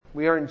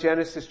We are in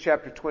Genesis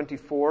chapter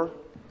 24,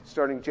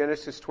 starting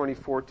Genesis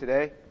 24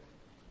 today.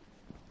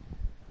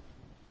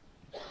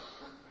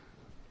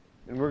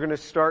 And we're going to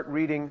start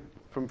reading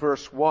from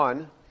verse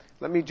 1.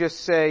 Let me just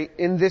say,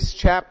 in this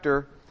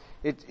chapter,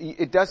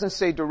 it doesn't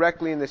say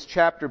directly in this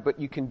chapter, but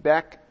you can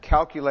back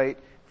calculate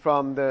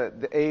from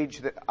the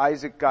age that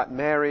Isaac got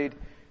married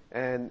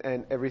and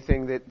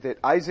everything that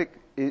Isaac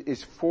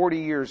is 40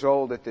 years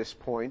old at this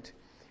point,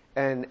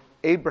 and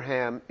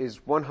Abraham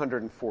is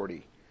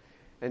 140.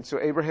 And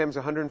so Abraham's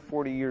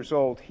 140 years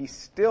old. He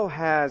still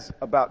has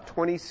about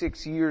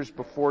 26 years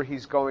before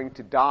he's going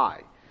to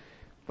die.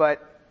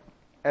 But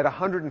at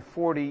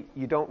 140,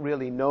 you don't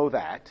really know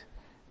that.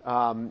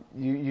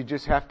 You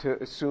just have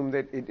to assume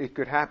that it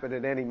could happen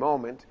at any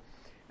moment.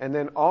 And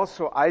then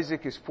also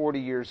Isaac is 40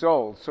 years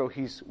old, so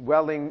he's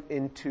welling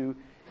into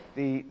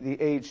the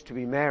age to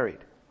be married.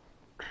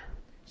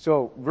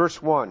 So, verse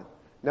 1.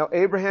 Now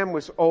Abraham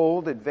was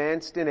old,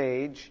 advanced in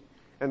age,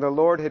 and the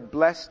Lord had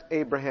blessed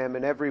Abraham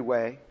in every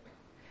way.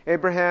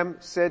 Abraham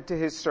said to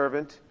his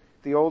servant,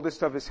 the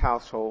oldest of his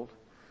household,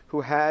 who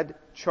had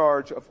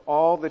charge of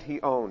all that he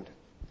owned,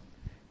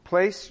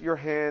 "Place your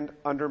hand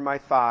under my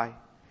thigh,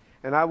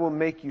 and I will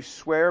make you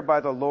swear by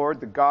the Lord,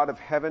 the God of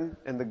heaven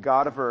and the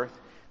God of earth,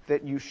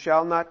 that you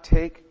shall not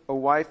take a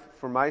wife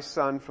for my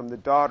son from the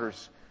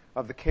daughters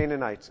of the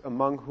Canaanites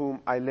among whom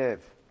I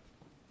live.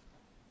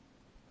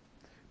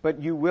 But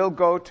you will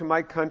go to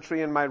my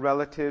country and my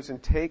relatives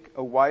and take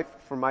a wife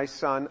for my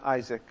son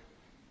Isaac."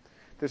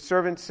 The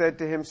servant said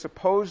to him,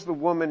 "Suppose the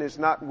woman is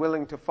not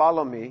willing to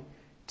follow me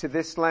to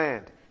this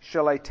land.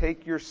 Shall I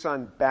take your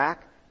son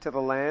back to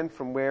the land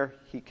from where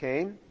he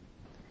came?"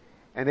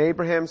 And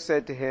Abraham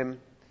said to him,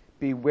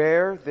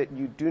 "Beware that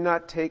you do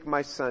not take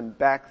my son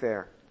back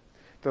there.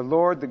 The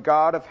Lord, the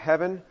God of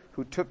heaven,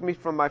 who took me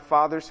from my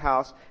father's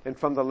house and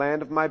from the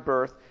land of my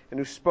birth, and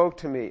who spoke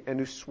to me and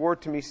who swore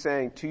to me,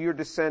 saying, 'To your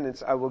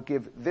descendants I will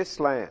give this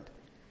land,'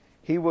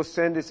 he will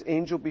send his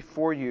angel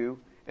before you,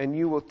 and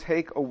you will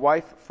take a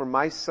wife for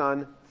my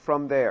son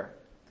from there.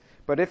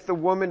 But if the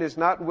woman is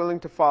not willing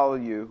to follow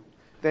you,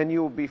 then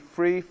you will be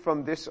free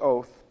from this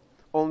oath.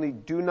 Only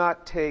do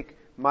not take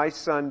my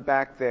son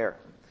back there."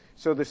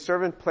 So the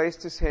servant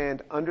placed his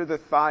hand under the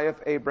thigh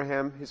of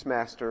Abraham his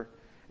master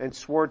and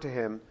swore to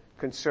him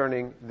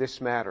concerning this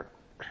matter.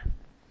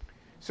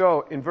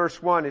 So in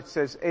verse 1 it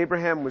says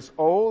Abraham was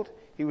old,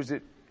 he was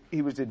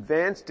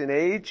advanced in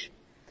age,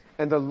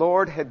 and the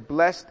Lord had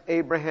blessed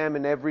Abraham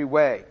in every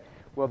way.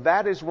 Well,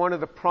 that is one of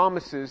the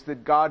promises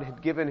that God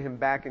had given him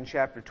back in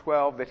chapter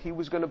 12, that he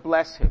was going to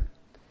bless him.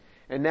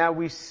 And now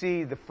we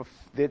see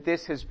that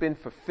this has been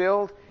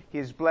fulfilled. He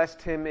has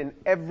blessed him in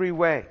every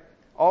way.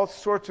 All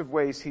sorts of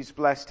ways he's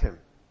blessed him.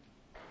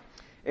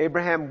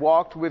 Abraham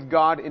walked with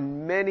God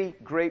in many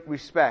great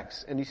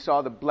respects, and he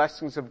saw the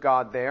blessings of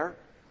God there.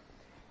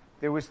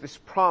 There was this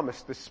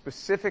promise, this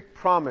specific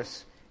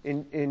promise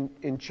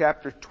in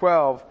chapter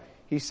 12.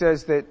 He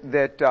says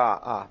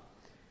that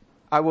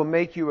I will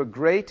make you a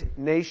great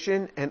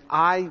nation, and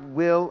I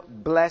will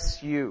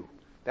bless you.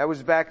 That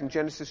was back in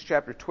Genesis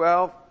chapter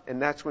 12,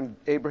 and that's when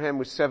Abraham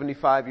was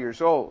 75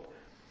 years old.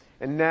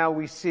 And now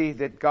we see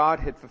that God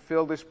had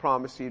fulfilled his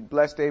promise. He had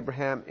blessed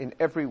Abraham in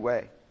every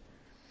way.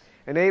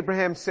 And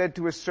Abraham said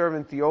to his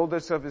servant, the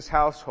oldest of his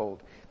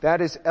household,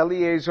 that is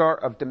Eliezer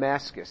of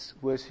Damascus,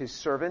 was his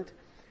servant.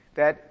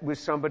 That was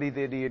somebody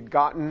that he had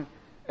gotten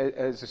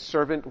as a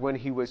servant when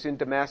he was in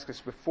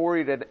Damascus before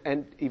he had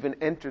even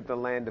entered the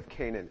land of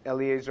Canaan.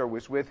 Eliezer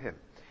was with him.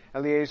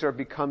 Eliezer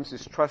becomes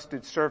his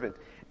trusted servant.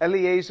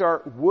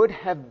 Eliezer would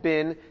have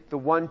been the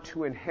one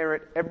to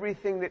inherit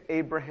everything that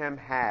Abraham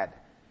had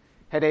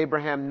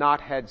Abraham not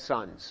had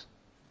sons,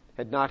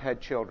 had not had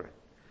children.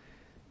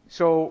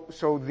 So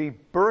the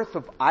birth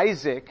of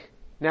Isaac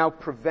now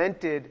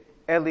prevented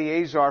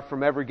Eliezer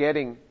from ever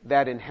getting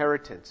that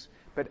inheritance.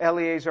 But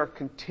Eliezer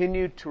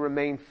continued to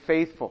remain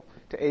faithful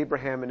to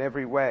Abraham in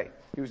every way.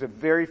 He was a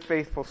very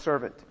faithful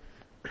servant.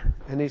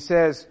 And he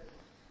says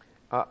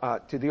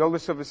to the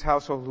oldest of his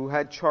household who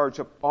had charge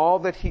of all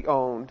that he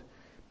owned,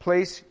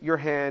 "Place your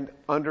hand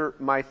under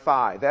my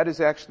thigh." That is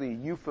actually a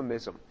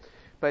euphemism.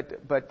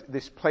 But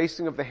this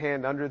placing of the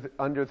hand under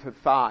the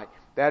thigh,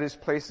 that is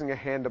placing a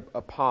hand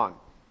upon.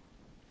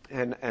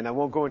 And I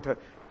won't go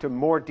into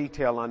more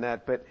detail on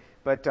that, but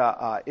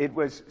it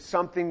was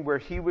something where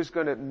he was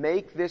going to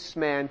make this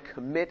man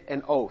commit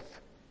an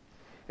oath.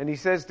 And he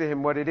says to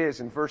him what it is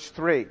in verse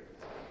 3.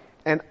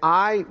 "And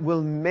I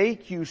will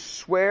make you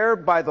swear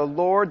by the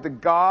Lord, the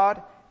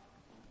God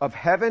of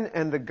heaven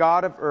and the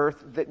God of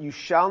earth, that you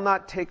shall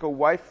not take a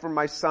wife for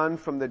my son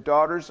from the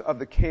daughters of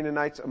the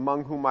Canaanites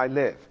among whom I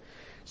live."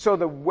 So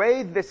the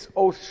way this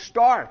oath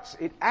starts,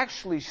 it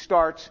actually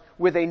starts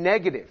with a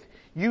negative.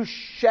 You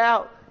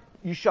shall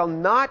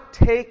not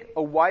take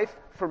a wife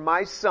for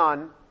my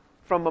son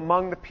from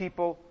among the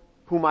people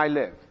whom I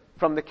live,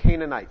 from the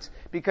Canaanites.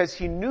 Because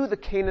he knew the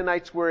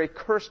Canaanites were a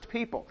cursed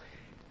people.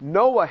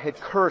 Noah had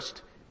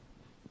cursed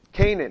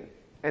Canaan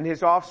and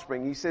his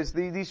offspring. He says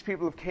these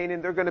people of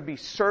Canaan, they're going to be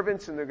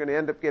servants and they're going to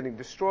end up getting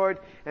destroyed.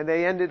 And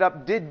they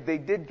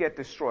did get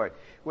destroyed.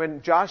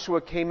 When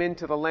Joshua came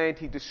into the land,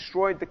 he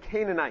destroyed the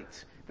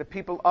Canaanites, the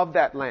people of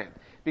that land,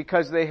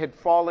 because they had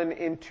fallen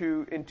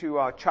into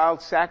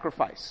child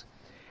sacrifice.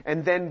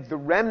 And then the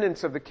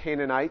remnants of the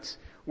Canaanites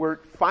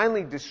were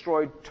finally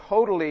destroyed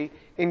totally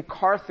in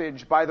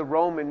Carthage by the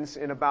Romans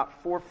in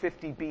about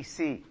 450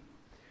 BC.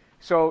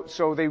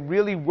 So they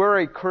really were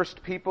a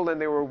cursed people, and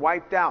they were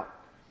wiped out,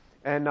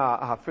 and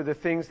for the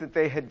things that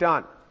they had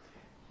done.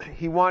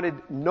 He wanted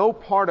no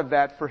part of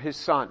that for his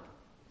son.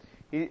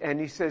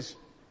 He says,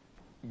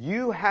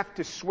 you have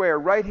to swear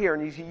right here,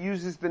 and he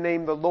uses the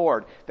name the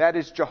Lord. That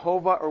is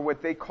Jehovah, or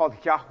what they call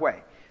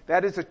Yahweh.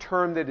 That is a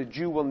term that a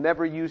Jew will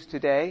never use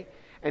today.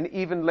 And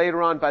even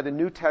later on by the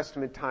New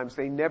Testament times,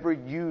 they never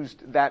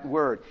used that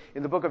word.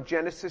 In the book of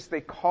Genesis, they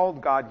called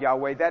God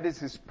Yahweh. That is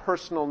his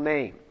personal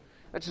name.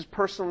 That's his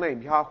personal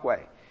name,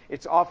 Yahweh.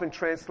 It's often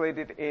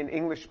translated in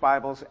English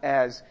Bibles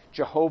as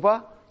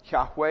Jehovah,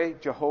 Yahweh,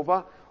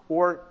 Jehovah,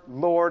 or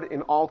Lord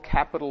in all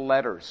capital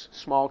letters,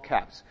 small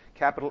caps,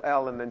 capital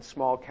L and then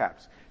small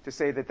caps, to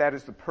say that that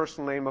is the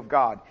personal name of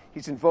God.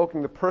 He's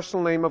invoking the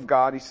personal name of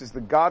God. He says, the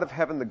God of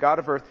heaven, the God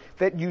of earth,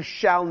 that you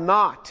shall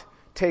not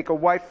take a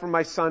wife for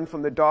my son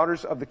from the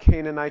daughters of the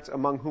Canaanites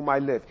among whom I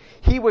live.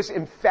 He was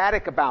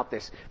emphatic about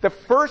this. The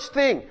first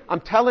thing, I'm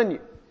telling you,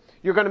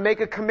 you're going to make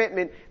a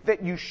commitment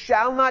that you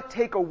shall not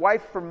take a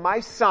wife for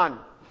my son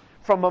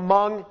from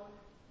among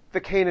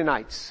the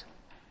Canaanites.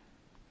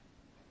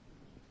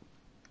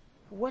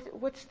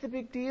 What's the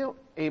big deal,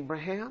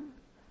 Abraham?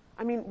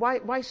 I mean,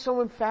 why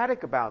so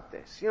emphatic about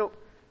this? You know,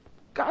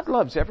 God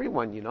loves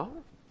everyone, you know.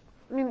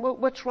 I mean,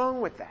 what's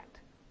wrong with that?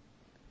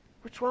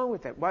 What's wrong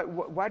with that?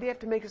 Why do you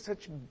have to make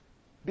such a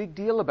big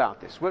deal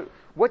about this?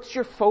 What's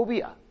your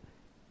phobia,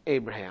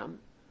 Abraham?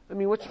 I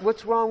mean,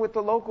 what's wrong with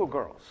the local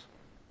girls?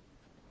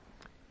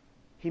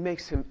 He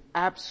makes him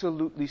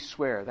absolutely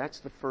swear.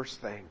 That's the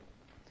first thing.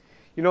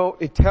 You know,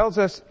 it tells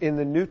us in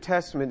the New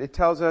Testament, it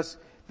tells us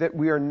that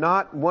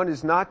one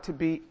is not to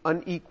be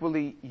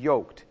unequally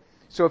yoked.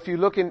 So if you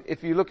look in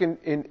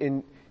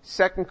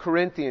 2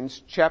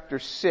 Corinthians chapter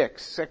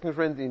 6, 2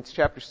 Corinthians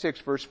chapter 6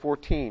 verse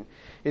 14,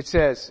 it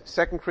says,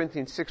 2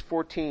 Corinthians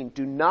 6:14,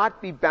 do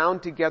not be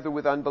bound together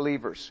with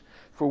unbelievers.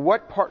 For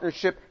what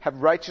partnership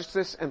have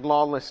righteousness and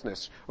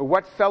lawlessness? Or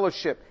what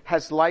fellowship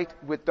has light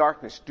with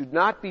darkness? Do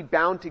not be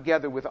bound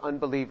together with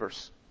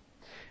unbelievers.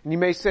 And you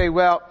may say,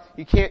 well,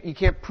 you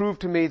can't prove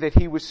to me that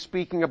he was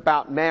speaking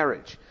about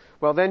marriage.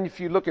 Well, then if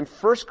you look in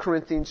 1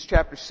 Corinthians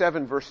chapter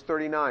 7 verse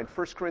 39,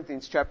 1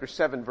 Corinthians chapter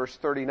 7 verse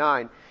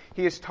 39,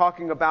 he is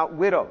talking about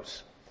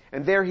widows.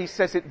 And there he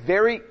says it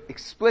very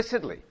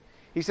explicitly.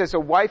 He says a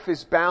wife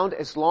is bound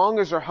as long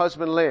as her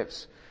husband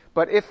lives.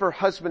 But if her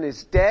husband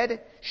is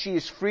dead, she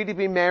is free to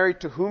be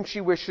married to whom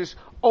she wishes,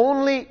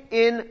 only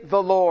in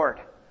the Lord.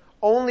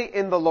 Only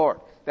in the Lord.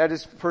 That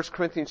is 1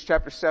 Corinthians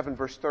chapter 7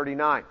 verse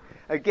 39.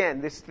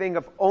 Again, this thing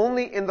of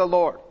only in the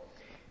Lord.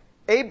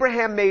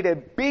 Abraham made a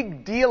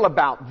big deal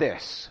about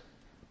this.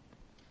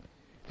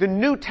 The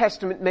New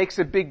Testament makes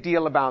a big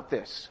deal about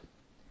this.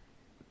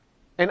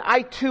 And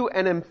I too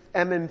am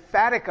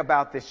emphatic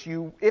about this.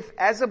 If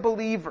as a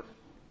believer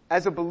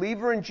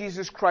in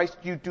Jesus Christ,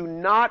 you do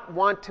not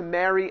want to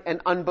marry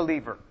an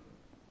unbeliever.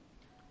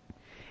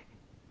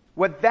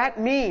 What that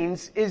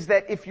means is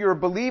that if you're a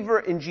believer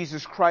in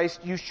Jesus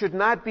Christ, you should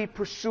not be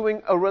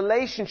pursuing a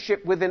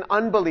relationship with an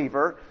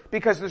unbeliever,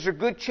 because there's a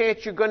good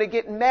chance you're going to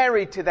get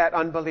married to that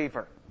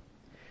unbeliever.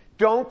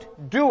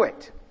 Don't do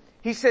it.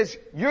 He says,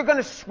 you're going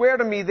to swear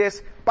to me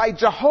this by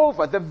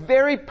Jehovah, the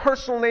very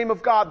personal name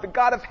of God, the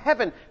God of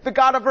heaven, the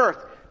God of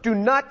earth. Do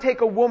not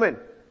take a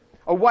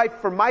wife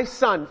for my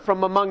son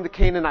from among the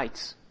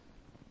Canaanites.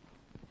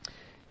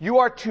 You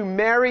are to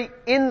marry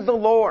in the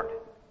Lord.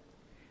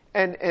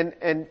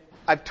 And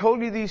I've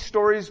told you these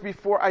stories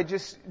before.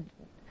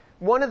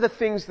 One of the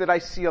things that I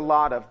see a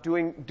lot of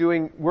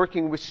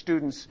working with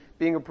students,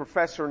 being a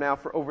professor now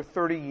for over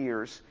 30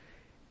 years,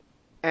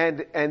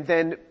 and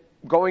then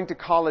going to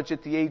college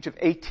at the age of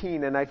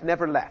 18, and I've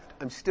never left.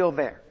 I'm still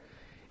there.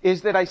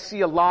 Is that I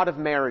see a lot of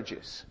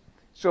marriages.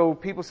 So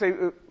people say,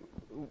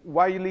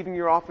 why are you leaving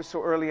your office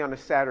so early on a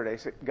Saturday? I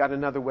say, got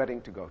another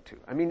wedding to go to.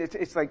 I mean,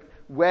 it's like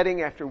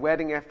wedding after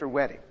wedding after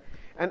wedding.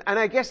 And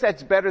I guess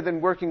that's better than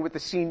working with the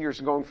seniors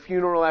and going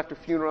funeral after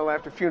funeral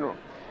after funeral.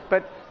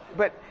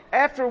 But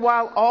after a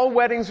while, all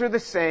weddings are the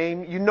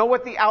same. You know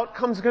what the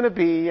outcome's going to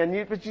be,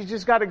 but you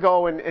just got to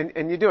go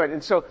and you do it.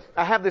 And so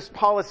I have this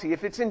policy: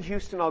 if it's in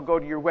Houston, I'll go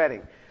to your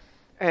wedding.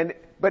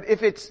 But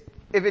if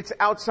it's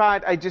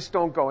outside, I just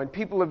don't go. And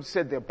people have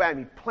said they'll buy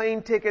me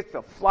plane tickets,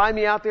 they'll fly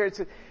me out there.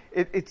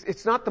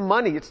 It's not the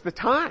money, it's the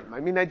time.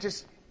 I mean,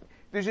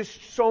 there's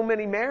just so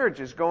many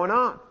marriages going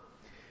on.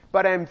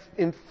 But I'm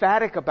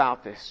emphatic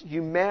about this.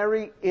 You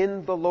marry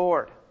in the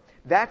Lord.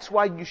 That's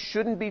why you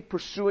shouldn't be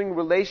pursuing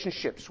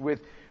relationships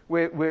with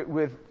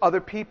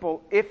other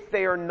people if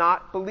they are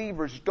not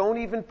believers. Don't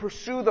even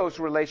pursue those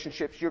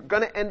relationships. You're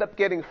going to end up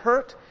getting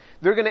hurt.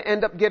 They're going to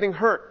end up getting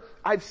hurt.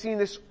 I've seen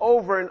this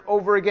over and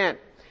over again.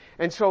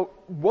 And so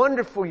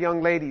wonderful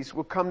young ladies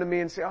will come to me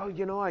and say, oh,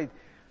 I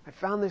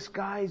found this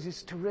guy, he's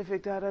just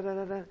terrific, da, da, da,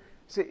 da, da.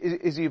 Say,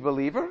 is he a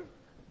believer?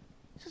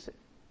 Just,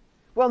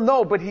 well,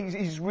 no, but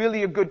he's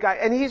really a good guy,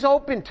 and he's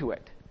open to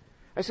it.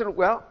 I said,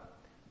 well,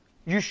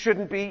 you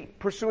shouldn't be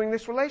pursuing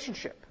this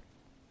relationship.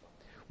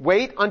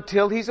 Wait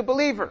until he's a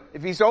believer.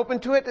 If he's open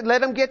to it,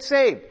 let him get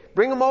saved.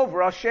 Bring him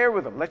over, I'll share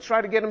with him. Let's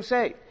try to get him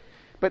saved.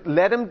 But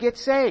let him get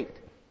saved.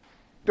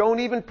 Don't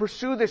even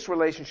pursue this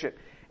relationship.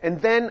 And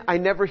then I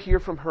never hear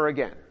from her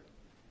again.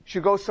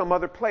 She goes some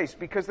other place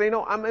because they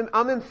know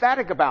I'm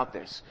emphatic about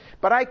this.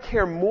 But I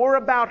care more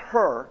about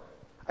her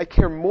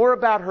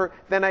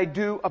than I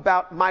do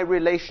about my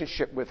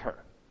relationship with her.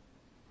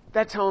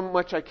 That's how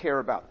much I care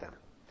about them.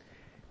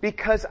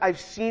 Because I've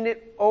seen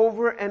it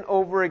over and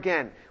over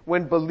again.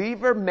 When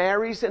believer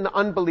marries an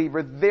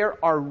unbeliever,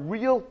 there are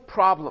real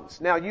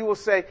problems. Now you will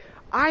say,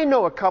 I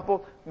know a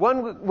couple,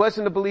 one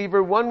wasn't a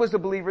believer, one was a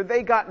believer,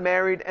 they got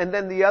married, and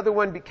then the other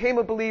one became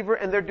a believer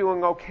and they're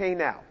doing okay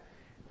now.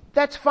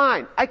 That's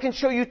fine. I can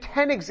show you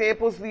 10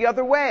 examples the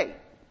other way.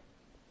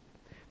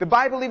 The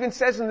Bible even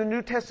says in the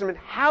New Testament,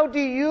 how do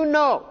you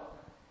know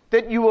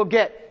that you will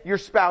get your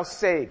spouse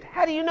saved?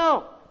 How do you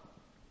know?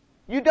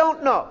 You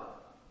don't know.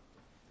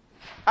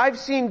 I've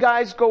seen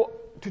guys go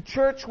to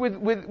church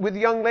with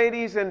young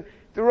ladies and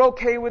they're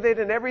okay with it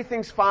and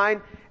everything's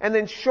fine. And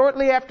then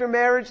shortly after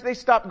marriage, they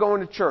stop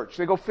going to church.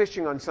 They go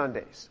fishing on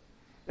Sundays.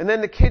 And then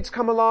the kids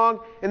come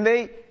along and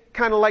they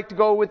kind of like to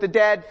go with the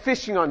dad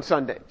fishing on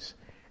Sundays.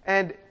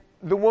 And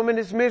the woman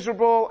is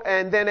miserable,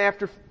 and then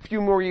after a few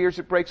more years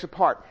it breaks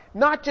apart.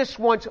 Not just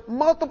once,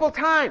 multiple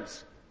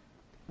times.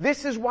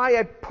 This is why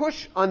I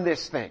push on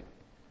this thing.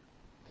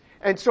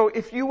 And so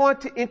if you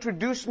want to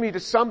introduce me to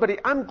somebody,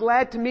 I'm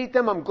glad to meet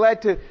them. I'm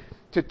glad to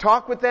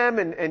talk with them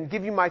and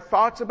give you my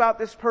thoughts about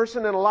this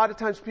person. And a lot of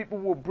times people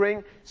will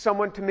bring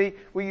someone to me,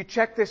 will you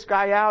check this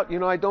guy out?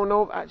 I don't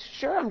know.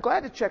 Sure, I'm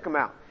glad to check him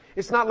out.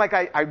 It's not like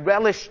I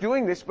relish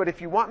doing this, but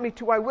if you want me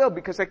to, I will,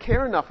 because I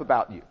care enough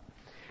about you.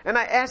 And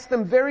I ask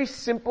them very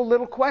simple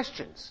little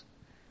questions.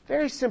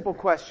 Very simple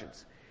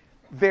questions.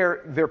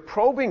 They're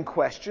probing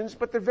questions,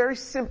 but they're very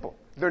simple.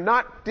 They're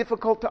not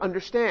difficult to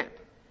understand.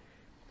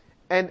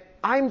 And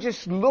I'm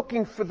just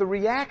looking for the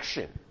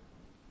reaction.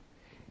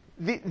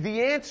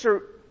 The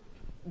answer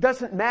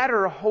doesn't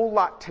matter a whole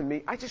lot to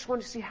me. I just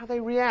want to see how they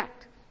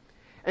react.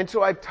 And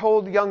so I've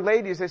told young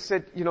ladies, I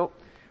said,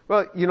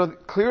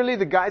 clearly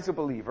the guy's a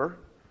believer,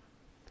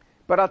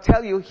 but I'll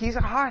tell you, he's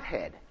a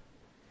hothead.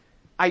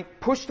 I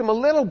pushed him a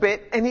little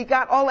bit and he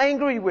got all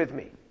angry with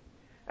me.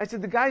 I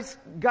said, the guy's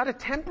got a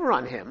temper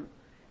on him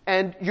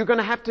and you're going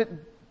to have to,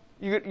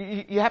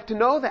 you have to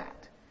know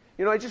that.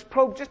 I just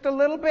probed just a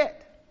little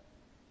bit.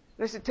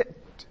 And I said,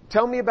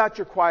 tell me about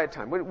your quiet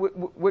time.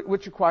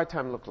 What's your quiet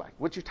time look like?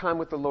 What's your time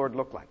with the Lord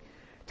look like?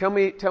 Tell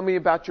me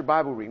about your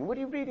Bible reading. What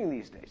are you reading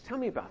these days? Tell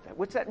me about that.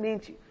 What's that mean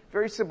to you?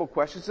 Very simple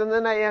questions. And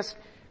then I ask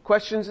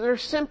questions that are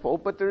simple,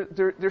 but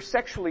they're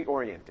sexually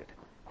oriented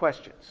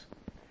questions.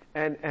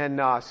 And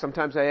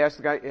sometimes I ask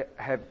the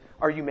guy,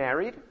 are you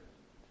married?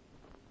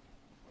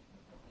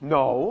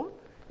 No.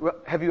 Well,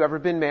 have you ever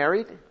been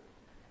married?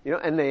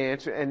 And they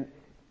answer, and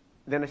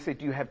then I say,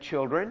 do you have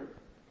children?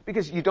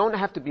 Because you don't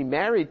have to be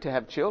married to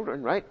have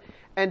children, right?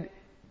 And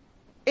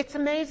it's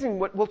amazing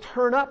what will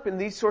turn up in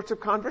these sorts of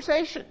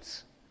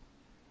conversations.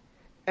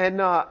 And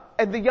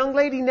the young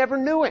lady never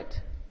knew it.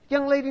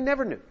 Young lady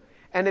never knew.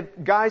 And if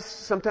guys,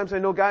 sometimes I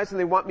know guys and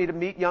they want me to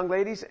meet young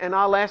ladies and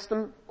I'll ask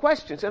them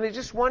questions and I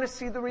just want to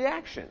see the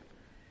reaction.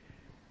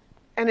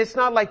 And it's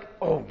not like,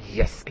 oh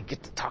yes, I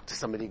get to talk to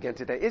somebody again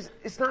today.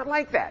 It's not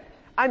like that.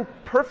 I'm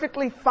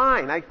perfectly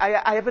fine.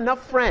 I have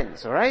enough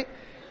friends, alright?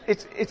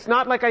 It's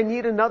not like I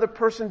need another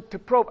person to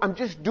probe. I'm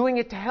just doing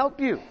it to help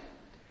you.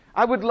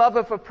 I would love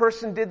if a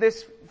person did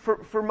this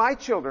for my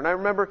children. I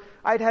remember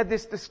I'd had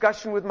this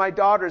discussion with my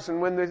daughters,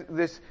 and when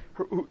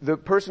the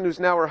person who's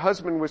now her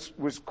husband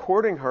was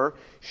courting her,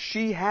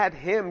 she had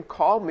him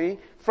call me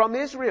from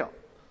Israel.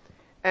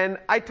 And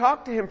I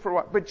talked to him for a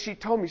while, but she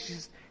told me,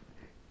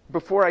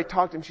 before I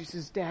talked to him, she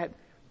says, Dad,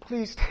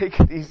 please take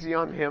it easy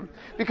on him,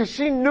 because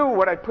she knew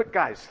what I put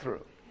guys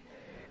through.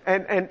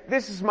 And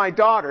this is my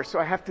daughter, so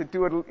I have to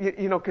do it,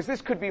 because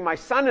this could be my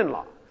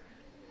son-in-law.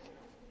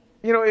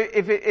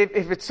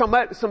 If it's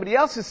somebody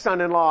else's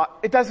son-in-law,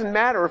 it doesn't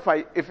matter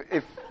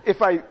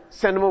if I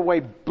send him away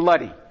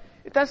bloody.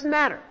 It doesn't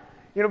matter,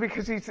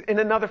 because he's in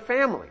another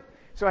family.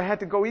 So I had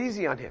to go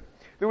easy on him.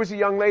 There was a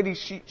young lady,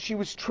 she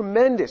was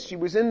tremendous. She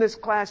was in this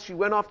class, she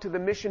went off to the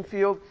mission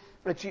field,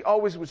 and she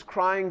always was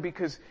crying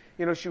because,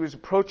 she was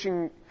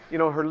approaching,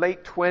 her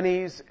late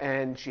 20s,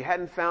 and she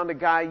hadn't found a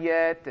guy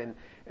yet,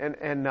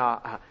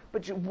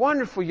 but she's a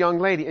wonderful young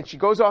lady, and she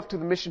goes off to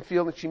the mission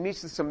field and she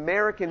meets this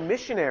American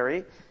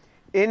missionary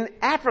in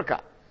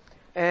Africa.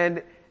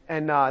 And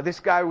this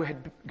guy who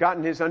had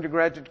gotten his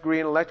undergraduate degree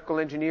in electrical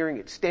engineering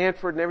at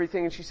Stanford and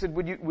everything, and she said,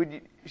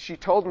 she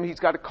told him he's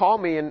got to call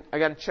me and I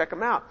got to check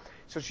him out.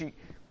 So she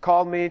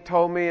called me,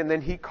 told me, and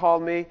then he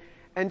called me,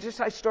 and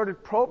I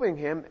started probing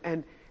him,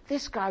 and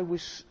this guy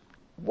was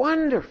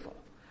wonderful.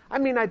 I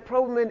mean, I'd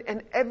probe him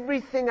and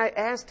everything I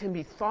asked him,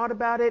 he thought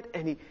about it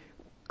and he,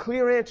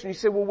 clear answer. And he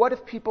said, well, what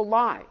if people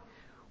lie?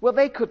 Well,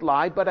 they could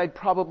lie, but I'd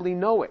probably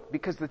know it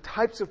because the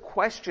types of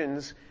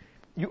questions,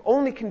 you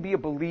only can be a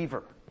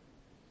believer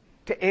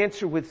to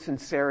answer with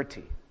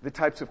sincerity the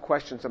types of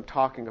questions I'm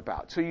talking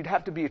about. So you'd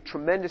have to be a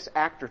tremendous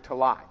actor to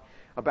lie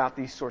about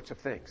these sorts of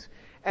things.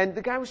 And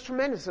the guy was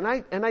tremendous. And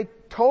I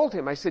told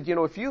him, I said,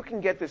 if you can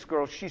get this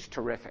girl, she's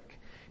terrific.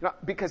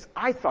 Because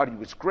I thought he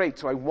was great,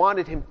 so I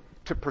wanted him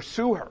to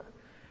pursue her.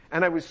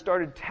 And I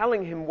started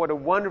telling him what a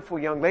wonderful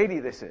young lady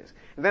this is.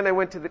 And then I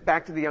went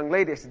back to the young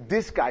lady. I said,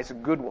 this guy's a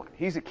good one.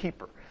 He's a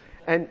keeper.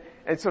 And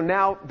so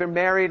now they're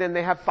married and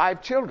they have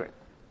 5 children.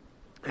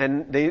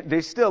 And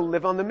they still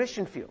live on the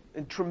mission field.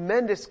 A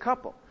tremendous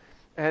couple.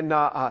 And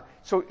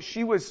so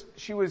she always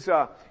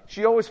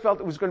felt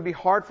it was going to be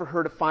hard for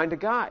her to find a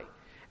guy.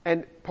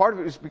 And part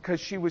of it was because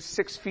she was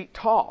 6 feet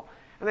tall.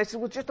 And I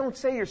said, well, just don't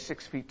say you're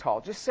 6 feet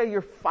tall. Just say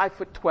you're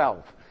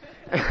 5'12".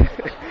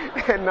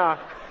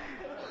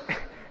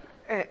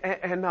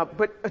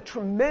 But a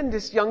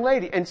tremendous young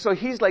lady. And so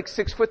he's like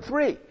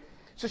 6'3".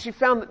 So she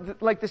found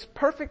like this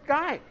perfect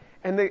guy.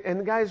 And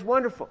the guy is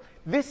wonderful.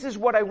 This is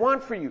what I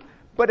want for you.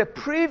 But a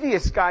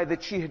previous guy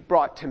that she had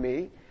brought to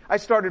me, I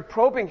started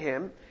probing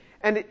him,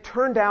 and it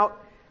turned out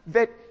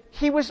that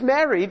he was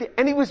married,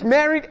 and he was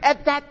married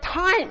at that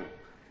time.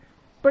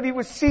 But he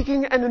was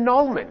seeking an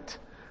annulment.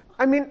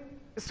 I mean,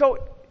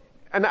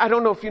 and I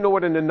don't know if you know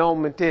what an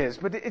annulment is,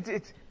 but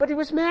but he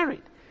was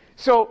married.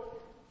 So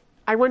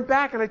I went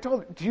back and I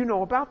told him, do you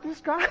know about this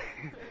guy?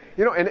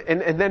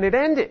 And then it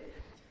ended.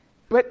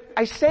 But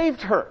I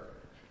saved her,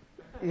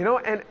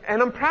 and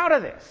I'm proud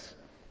of this.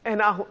 And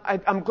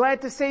I'm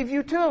glad to save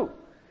you too.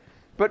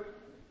 But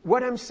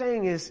what I'm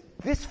saying is,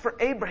 this for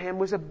Abraham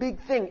was a big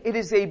thing. It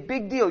is a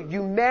big deal.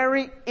 You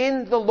marry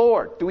in the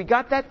Lord. Do we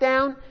got that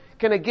down?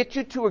 Can I get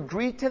you to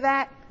agree to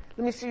that?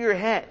 Let me see your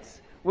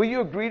heads. Will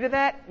you agree to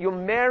that? You'll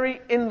marry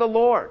in the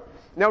Lord.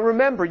 Now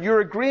remember,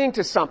 you're agreeing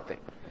to something.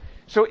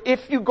 So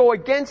if you go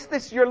against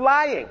this, you're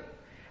lying.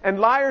 And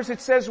liars,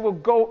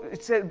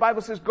 the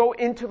Bible says, go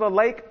into the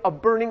lake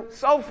of burning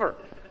sulfur.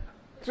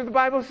 That's what the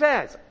Bible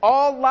says.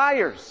 All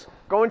liars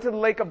go into the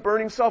lake of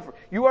burning sulfur.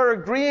 You are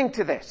agreeing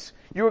to this.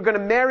 You are going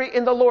to marry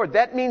in the Lord.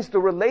 That means the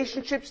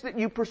relationships that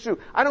you pursue.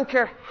 I don't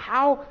care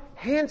how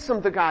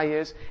handsome the guy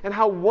is and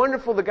how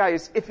wonderful the guy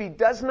is. If he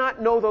does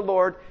not know the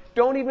Lord,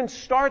 don't even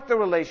start the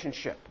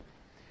relationship.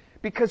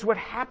 Because what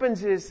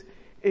happens is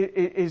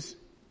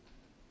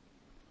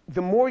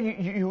the more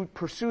you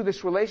pursue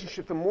this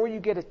relationship, the more you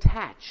get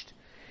attached.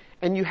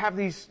 And you have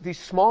these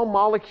small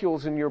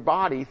molecules in your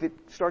body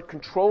that start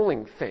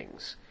controlling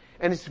things.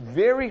 And it's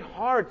very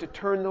hard to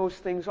turn those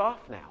things off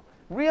now.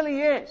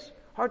 Really is.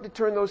 Hard to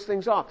turn those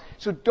things off.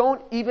 So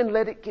don't even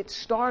let it get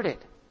started.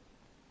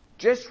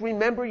 Just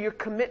remember your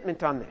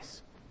commitment on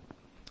this.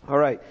 All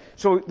right.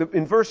 So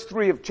in verse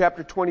 3 of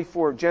chapter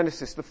 24 of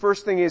Genesis, the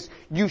first thing is,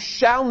 you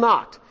shall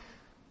not.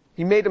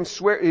 He made him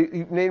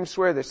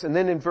swear this. And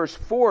then in verse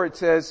 4 it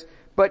says,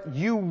 but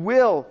you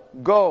will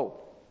go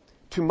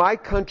to my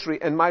country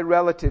and my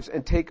relatives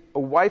and take a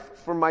wife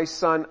for my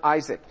son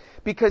Isaac.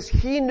 Because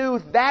he knew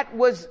that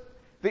was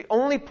the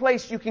only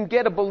place you can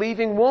get a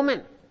believing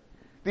woman.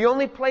 The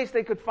only place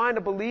they could find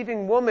a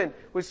believing woman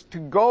was to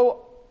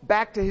go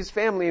back to his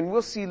family. And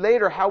we'll see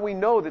later how we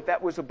know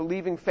that was a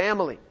believing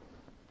family.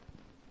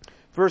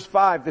 Verse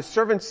 5, the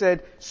servant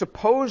said,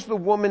 suppose the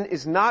woman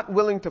is not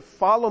willing to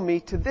follow me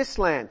to this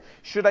land.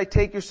 Should I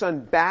take your son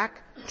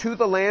back to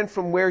the land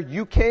from where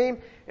you came?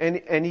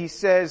 And he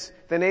says,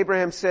 then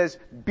Abraham says,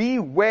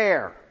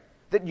 beware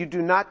that you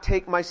do not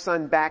take my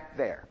son back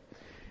there.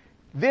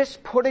 This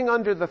putting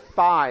under the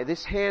thigh,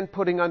 this hand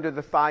putting under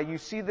the thigh, you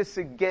see this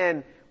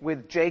again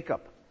with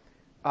Jacob.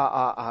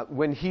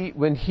 When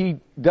he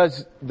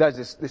does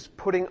this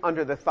putting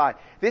under the thigh.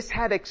 This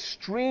had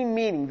extreme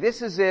meaning.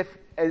 This is a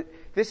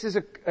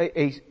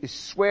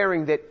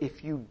swearing that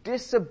if you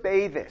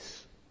disobey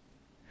this,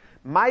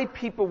 my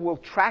people will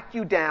track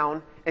you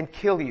down and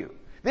kill you.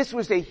 This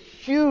was a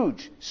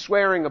huge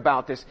swearing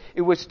about this.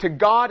 It was to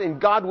God, and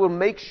God will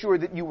make sure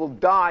that you will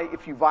die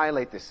if you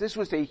violate this. This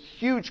was a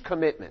huge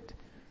commitment.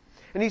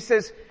 And he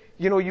says,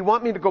 you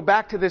want me to go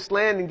back to this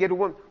land and get a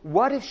woman.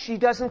 What if she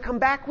doesn't come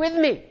back with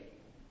me?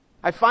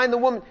 I find the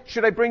woman,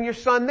 should I bring your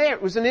son there?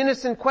 It was an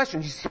innocent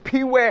question. He said,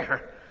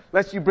 beware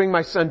lest you bring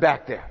my son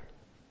back there.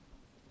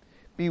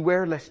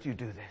 Beware lest you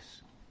do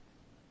this.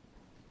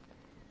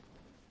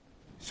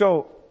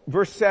 So,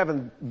 verse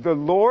 7, the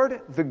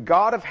Lord, the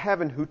God of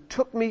heaven, who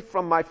took me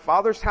from my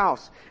father's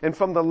house and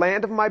from the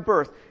land of my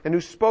birth, and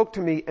who spoke to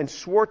me and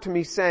swore to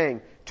me,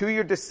 saying, to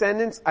your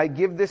descendants I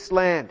give this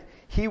land.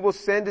 He will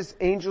send his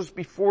angels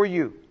before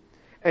you,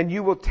 and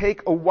you will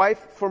take a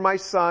wife for my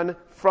son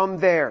from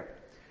there.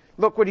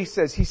 Look what he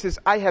says. He says,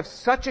 I have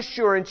such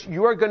assurance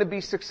you are going to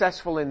be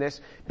successful in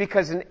this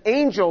because an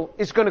angel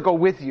is going to go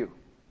with you.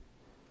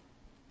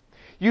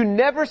 You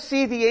never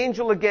see the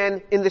angel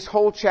again in this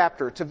whole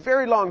chapter. It's a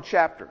very long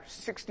chapter,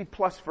 60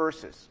 plus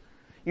verses.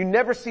 You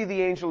never see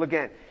the angel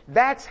again.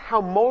 That's how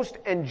most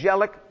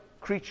angelic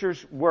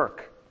creatures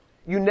work.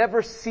 You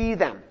never see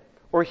them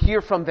or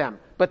hear from them,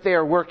 but they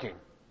are working.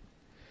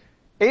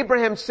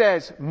 Abraham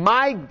says,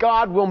 my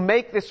God will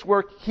make this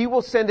work. He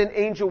will send an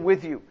angel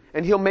with you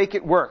and he'll make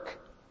it work.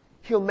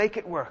 He'll make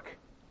it work.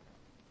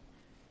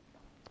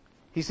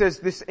 He says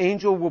this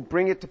angel will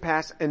bring it to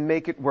pass and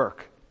make it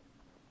work.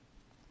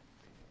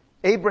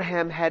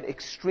 Abraham had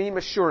extreme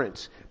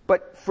assurance,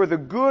 but for the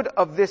good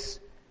of this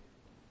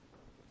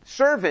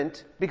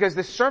servant, because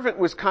the servant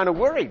was kind of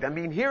worried. I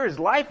mean, here his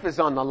life is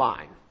on the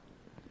line.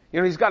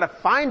 He's got to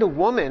find a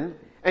woman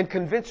and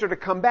convince her to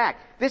come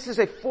back. This is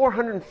a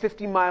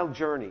 450-mile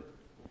journey.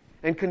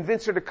 And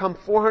convince her to come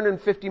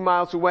 450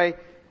 miles away,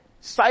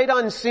 sight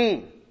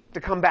unseen,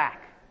 to come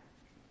back.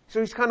 So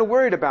he's kind of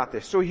worried about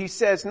this. So he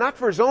says, not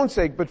for his own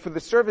sake, but for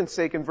the servant's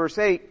sake in verse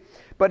 8,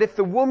 but if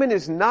the woman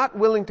is not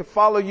willing to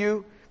follow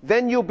you,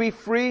 then you'll be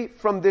free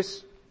from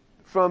this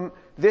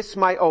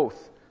my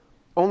oath.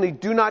 Only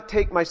do not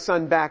take my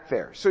son back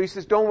there. So he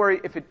says, don't worry,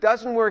 if it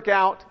doesn't work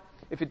out,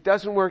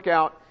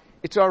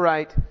 it's all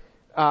right.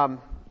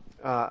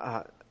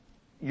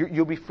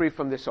 You'll be free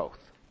from this oath.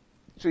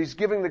 So he's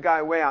giving the guy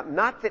a way out.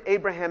 Not that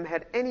Abraham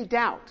had any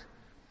doubt,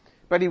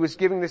 but he was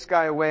giving this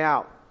guy a way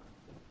out.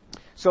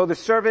 So the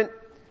servant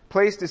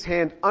placed his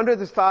hand under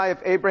the thigh of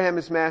Abraham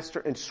his master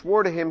and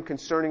swore to him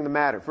concerning the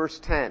matter. Verse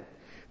 10.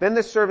 Then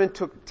the servant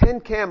took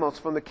 10 camels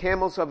from the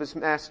camels of his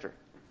master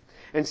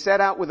and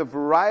set out with a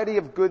variety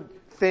of good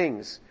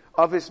things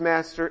of his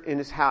master in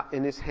his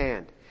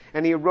hand.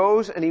 And he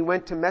arose and he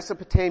went to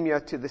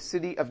Mesopotamia to the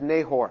city of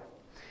Nahor.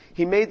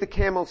 He made the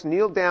camels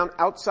kneel down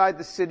outside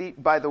the city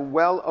by the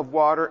well of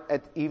water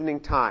at evening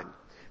time,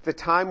 the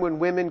time when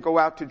women go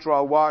out to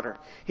draw water.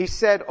 He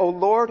said, O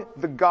Lord,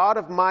 the God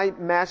of my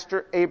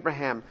master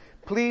Abraham,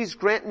 please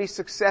grant me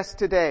success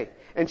today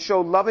and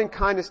show loving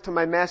kindness to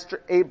my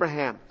master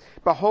Abraham.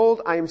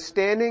 Behold, I am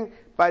standing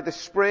by the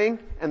spring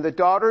and the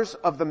daughters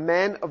of the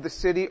men of the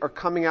city are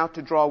coming out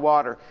to draw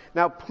water.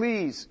 Now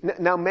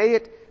may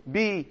it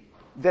be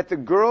that the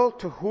girl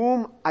to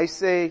whom I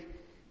say,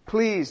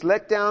 please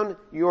let down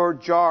your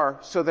jar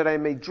so that I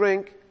may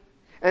drink,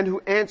 and who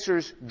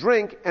answers,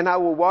 drink, and I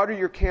will water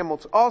your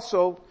camels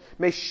also,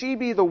 may she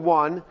be the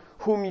one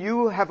whom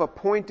you have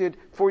appointed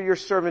for your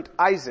servant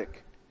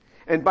Isaac.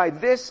 And by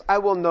this I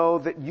will know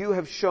that you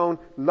have shown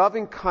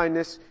loving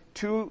kindness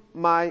to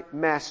my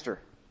master.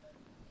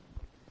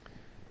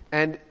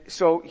 And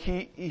so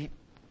he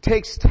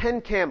takes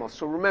 10 camels.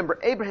 So remember,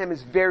 Abraham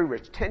is very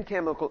rich. 10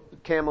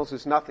 camels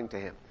is nothing to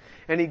him.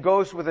 And he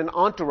goes with an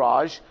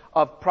entourage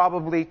of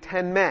probably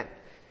 10 men.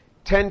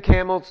 10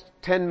 camels,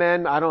 10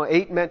 men,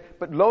 8 men,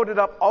 but loaded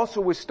up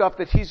also with stuff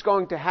that he's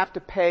going to have to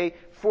pay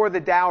for the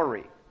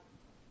dowry.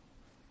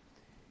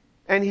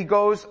 And he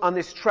goes on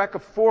this trek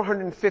of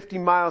 450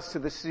 miles to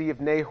the city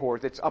of Nahor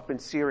that's up in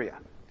Syria.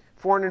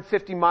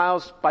 450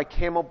 miles by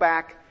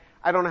camelback.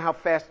 I don't know how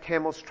fast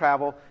camels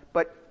travel,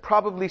 but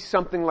probably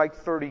something like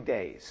 30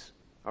 days.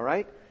 All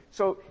right?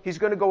 So he's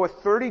going to go a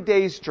 30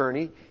 days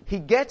journey. He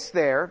gets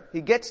there,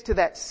 he gets to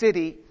that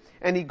city,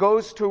 and he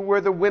goes to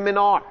where the women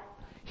are.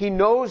 He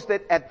knows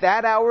that at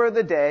that hour of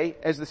the day,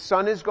 as the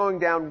sun is going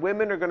down,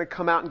 women are going to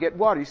come out and get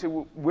water. You say,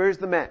 well, where's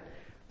the men?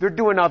 They're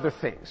doing other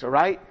things, all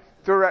right?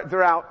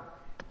 They're out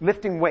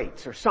lifting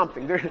weights or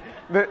something.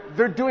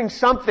 They're doing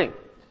something,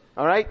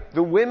 all right?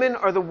 The women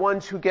are the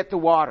ones who get the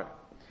water.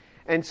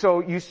 And so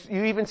you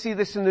even see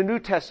this in the New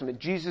Testament.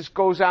 Jesus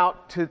goes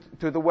out to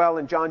the well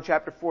in John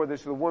chapter 4.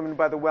 There's the woman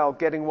by the well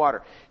getting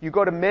water. You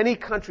go to many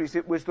countries,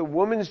 it was the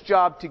woman's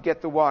job to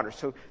get the water.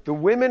 So the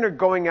women are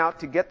going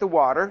out to get the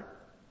water.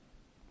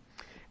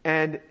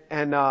 And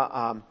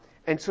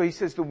so he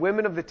says the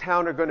women of the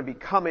town are going to be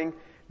coming.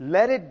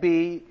 Let it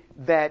be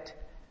that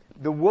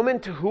the woman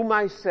to whom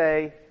I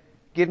say,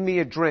 give me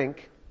a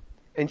drink,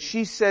 and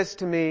she says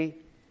to me,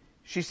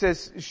 she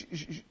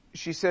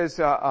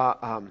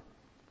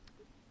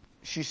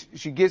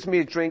gives me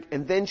a drink,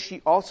 and then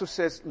she also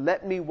says,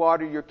 let me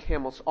water your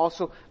camels.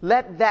 Also,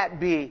 let that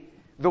be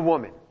the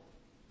woman.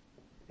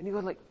 And you go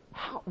like,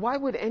 why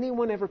would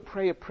anyone ever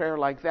pray a prayer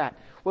like that?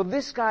 Well,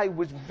 this guy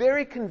was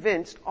very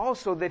convinced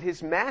also that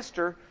his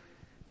master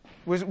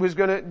was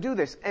going to do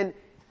this. And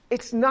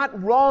it's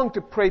not wrong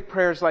to pray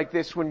prayers like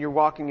this when you're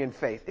walking in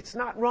faith. It's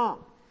not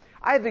wrong.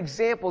 I have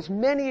examples,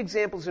 many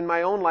examples in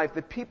my own life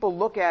that people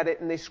look at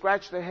it and they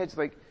scratch their heads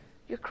like,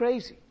 you're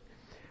crazy.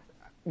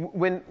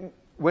 When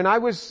I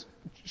was,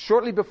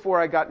 shortly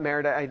before I got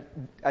married, I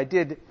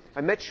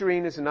met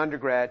Shireen as an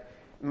undergrad.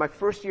 In my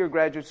first year of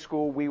graduate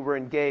school, we were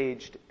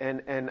engaged,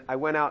 and I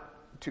went out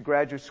to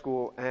graduate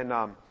school, and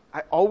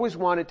I always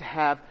wanted to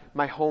have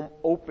my home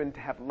open, to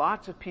have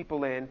lots of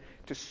people in,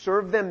 to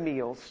serve them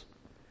meals,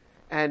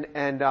 and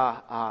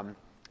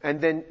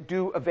then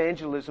do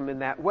evangelism in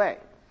that way.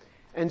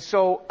 And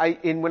so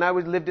when I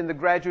lived in the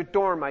graduate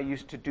dorm, I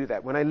used to do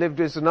that. When I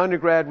lived as an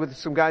undergrad with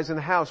some guys in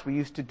the house, we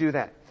used to do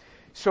that.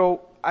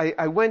 So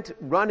I went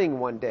running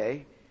one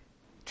day,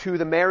 to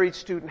the married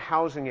student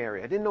housing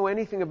area. I didn't know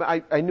anything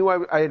about, I knew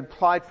I had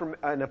applied for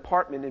an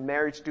apartment in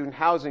married student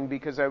housing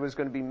because I was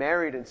going to be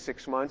married in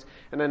 6 months,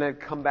 and then I'd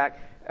come back,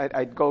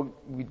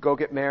 we'd go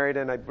get married,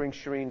 and I'd bring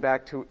Shireen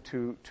back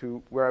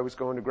to where I was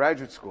going to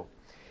graduate school.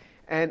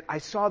 And I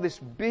saw this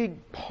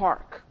big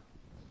park,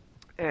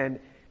 and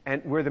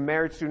where the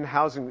married student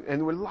housing, and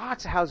there were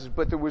lots of houses,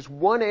 but there was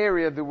one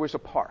area, there was a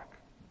park.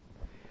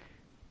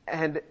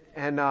 And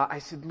I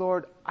said,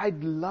 Lord,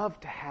 I'd love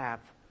to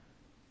have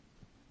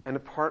an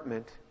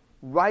apartment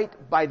right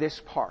by this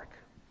park.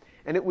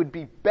 And it would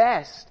be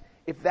best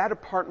if that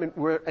apartment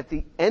were at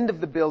the end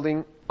of the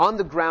building on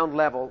the ground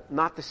level,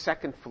 not the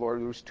second floor.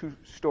 There was 2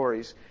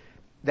 stories.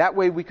 That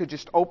way we could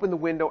just open the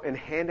window and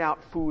hand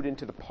out food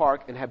into the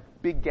park and have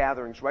big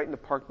gatherings right in the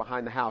park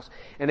behind the house.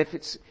 And if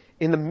it's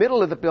in the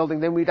middle of the building,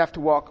 then we'd have to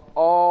walk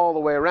all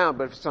the way around.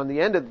 But if it's on the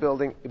end of the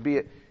building, it'd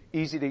be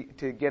easy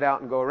to get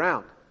out and go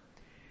around.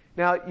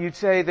 Now, you'd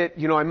say that,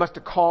 I must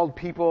have called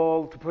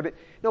people to put it.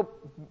 No,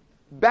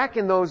 back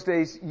in those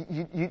days,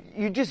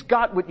 you just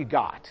got what you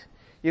got.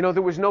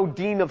 There was no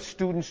dean of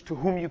students to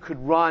whom you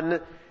could run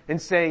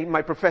and say,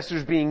 my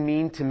professor's being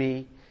mean to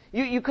me.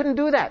 You couldn't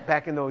do that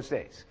back in those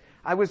days.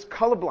 I was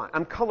colorblind.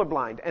 I'm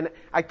colorblind, and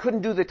I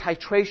couldn't do the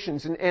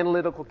titrations in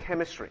analytical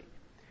chemistry.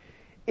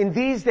 In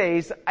these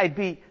days, I'd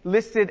be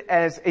listed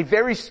as a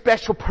very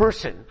special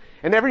person,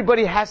 and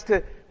everybody has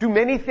to do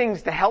many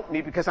things to help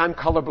me because I'm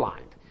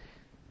colorblind.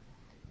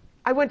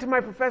 I went to my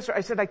professor.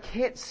 I said, I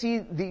can't see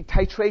the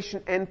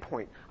titration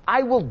endpoint.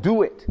 I will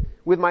do it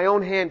with my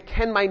own hand.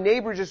 Can my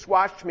neighbor just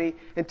watch me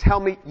and tell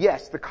me,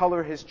 yes, the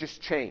color has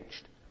just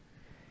changed?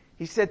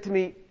 He said to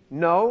me,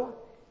 no,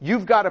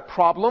 you've got a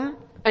problem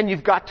and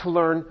you've got to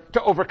learn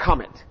to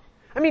overcome it.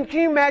 I mean,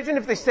 can you imagine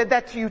if they said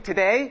that to you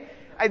today?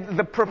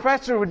 The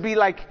professor would be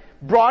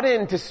brought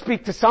in to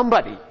speak to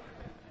somebody.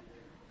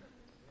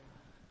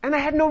 And I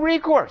had no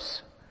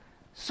recourse.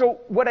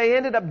 So what I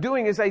ended up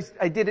doing is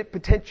I did it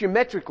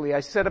potentiometrically. I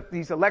set up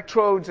these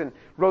electrodes and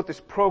wrote this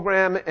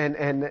program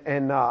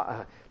and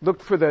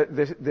looked for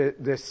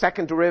the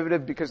second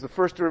derivative because the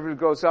first derivative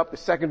goes up, the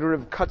second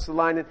derivative cuts the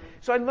line in.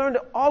 So I learned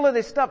all of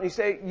this stuff. And you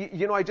say,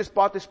 I just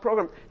bought this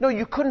program. No,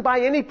 you couldn't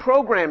buy any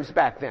programs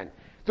back then.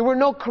 There were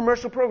no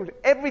commercial programs.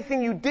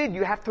 Everything you did,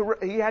 you had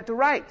to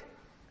write.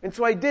 And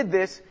so I did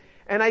this,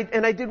 and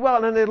I did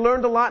well, and I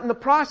learned a lot in the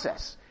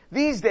process.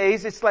 These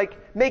days, it's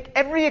make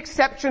every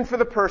exception for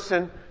the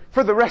person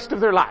for the rest of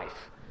their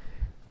life.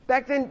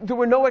 Back then, there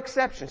were no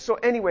exceptions. So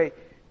anyway,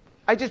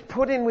 I just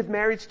put in with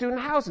married student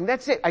housing.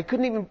 That's it.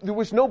 There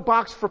was no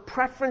box for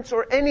preference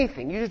or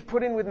anything. You just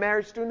put in with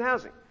married student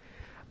housing.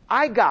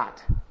 I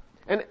got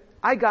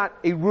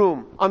a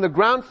room on the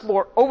ground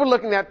floor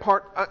overlooking that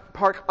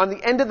park on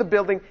the end of the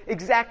building,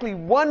 exactly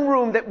one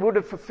room that would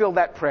have fulfilled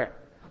that prayer.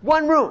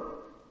 One room.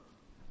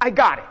 I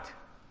got it.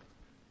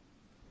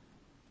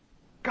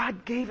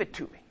 God gave it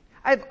to me.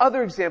 I have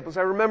other examples.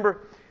 I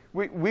remember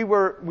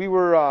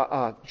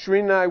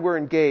Shireen and I were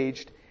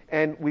engaged,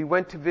 and we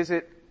went to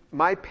visit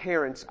my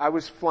parents. I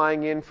was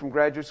flying in from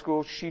graduate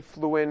school. She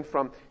flew in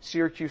from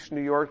Syracuse,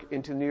 New York,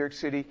 into New York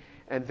City,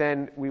 and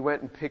then we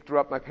went and picked her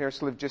up. My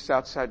parents lived just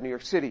outside New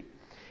York City.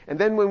 And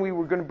then when we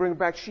were going to bring her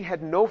back, she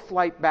had no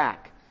flight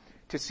back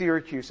to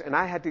Syracuse, and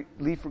I had to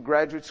leave for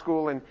graduate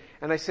school, and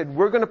I said,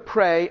 we're going to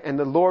pray, and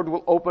the Lord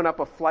will open up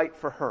a flight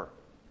for her.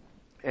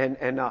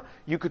 And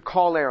you could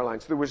call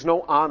airlines. There was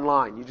no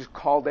online. You just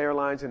called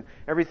airlines, and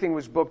everything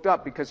was booked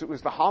up because it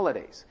was the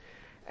holidays.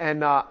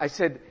 And I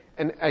said,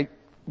 and I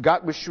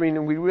got with Shireen,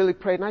 and we really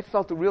prayed, and I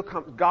felt a real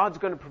God's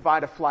going to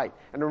provide a flight.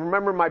 And I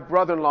remember my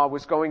brother-in-law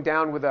was going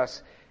down with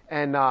us,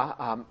 and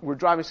we're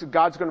driving. I said,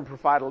 God's going to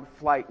provide a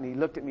flight. And he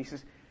looked at me. He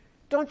says,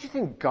 don't you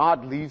think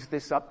God leaves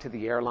this up to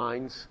the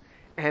airlines?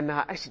 And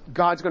I said,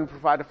 God's going to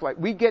provide a flight.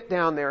 We get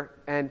down there,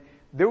 and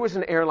there was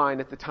an airline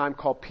at the time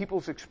called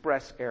People's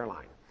Express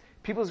Airline.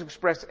 People's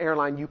Express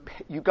Airline,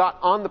 you got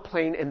on the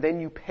plane and then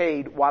you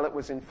paid while it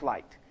was in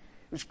flight.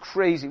 It was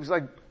crazy. It was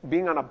like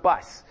being on a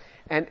bus,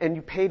 and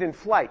you paid in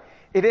flight.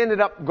 It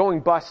ended up going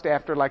bust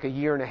after a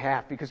year and a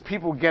half because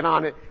people get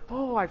on it.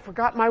 Oh, I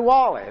forgot my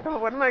wallet. Oh,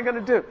 what am I going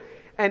to do?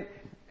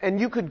 And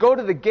you could go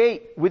to the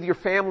gate with your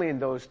family in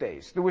those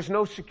days. There was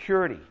no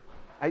security.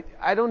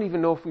 I don't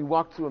even know if we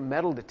walked through a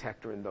metal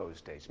detector in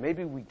those days.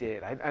 Maybe we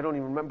did. I don't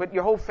even remember. But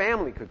your whole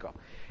family could go.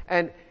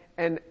 And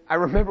I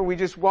remember we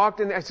just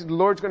walked in. I said, the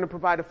Lord's going to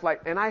provide a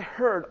flight. And I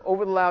heard,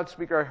 over the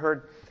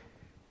loudspeaker,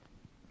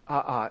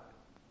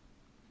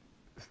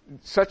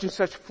 such and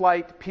such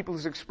flight,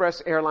 People's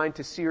Express Airline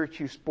to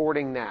Syracuse,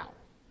 boarding now.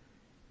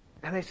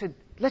 And I said,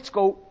 let's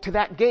go to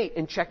that gate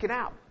and check it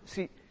out.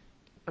 See,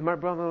 and my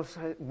brother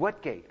said,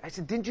 what gate? I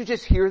said, didn't you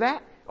just hear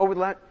that over the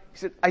loud? He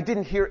said, I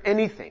didn't hear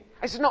anything.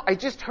 I said, no, I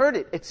just heard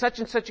it. It's such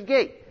and such a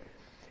gate.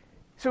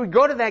 So we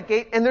go to that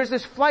gate, and there's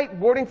this flight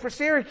boarding for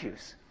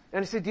Syracuse.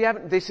 And I said, do you have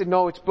it? They said,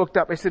 no, it's booked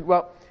up. I said,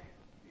 well,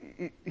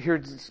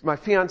 here's my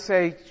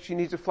fiancée. She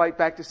needs a flight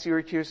back to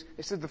Syracuse.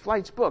 They said, the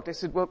flight's booked. I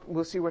said, well,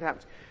 we'll see what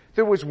happens.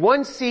 There was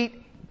one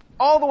seat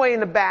all the way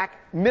in the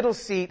back, middle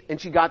seat, and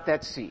she got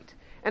that seat.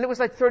 And it was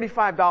like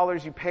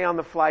 $35 you pay on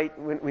the flight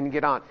when you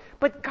get on.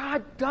 But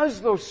God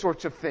does those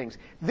sorts of things.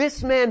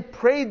 This man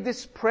prayed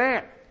this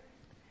prayer.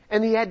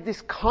 And he had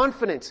this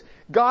confidence.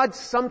 God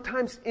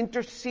sometimes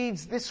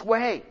intercedes this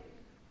way.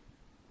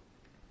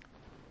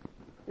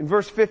 In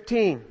verse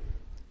 15.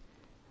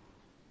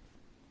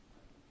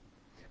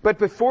 But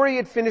before he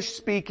had finished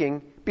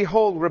speaking,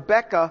 behold,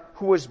 Rebekah,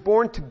 who was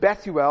born to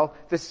Bethuel,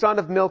 the son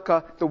of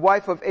Milcah, the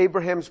wife of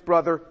Abraham's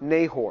brother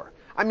Nahor.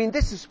 I mean,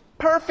 this is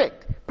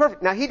perfect.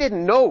 Perfect. Now, he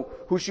didn't know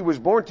who she was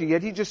born to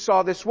yet. He just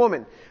saw this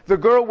woman. The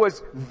girl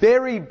was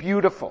very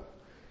beautiful.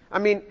 I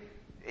mean,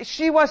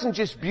 she wasn't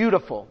just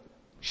beautiful.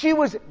 She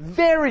was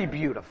very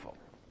beautiful.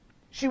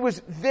 She was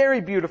very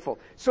beautiful.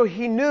 So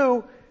he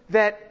knew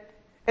that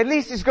at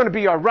least he's going to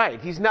be all right.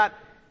 He's not,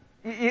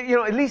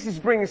 at least he's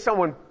bringing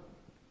someone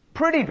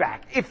pretty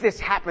back if this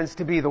happens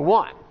to be the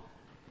one.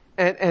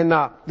 And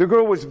the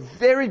girl was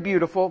very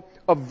beautiful,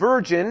 a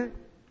virgin,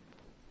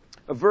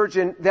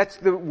 that's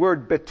the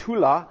word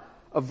Betula,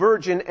 a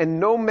virgin, and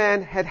no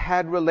man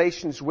had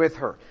relations with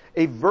her.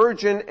 A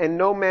virgin and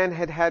no man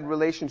had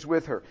relations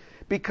with her.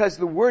 Because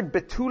the word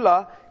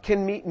Betula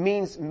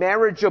means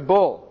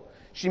marriageable.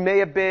 She may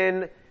have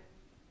been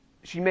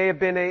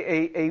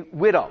a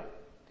widow.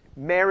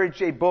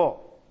 Marriageable.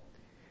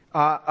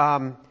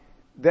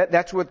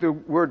 That's what the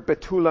word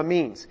Betula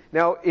means.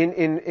 Now,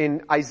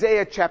 in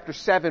Isaiah chapter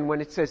 7,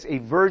 when it says a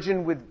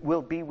virgin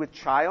will be with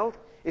child,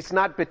 it's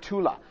not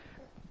Betula.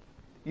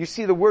 You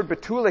see the word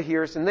Betula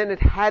here, and then it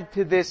had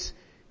to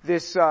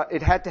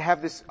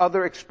have this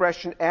other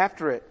expression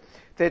after it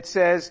that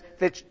says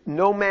that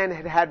no man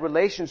had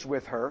relations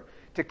with her,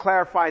 to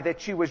clarify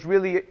that she was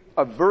really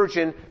a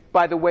virgin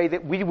by the way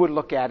that we would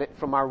look at it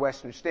from our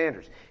Western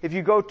standards. If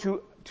you go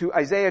to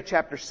Isaiah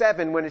chapter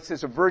 7, when it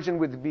says a virgin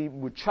would be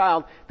with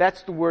child,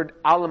 that's the word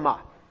alama.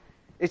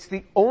 It's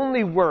the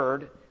only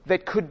word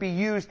that could be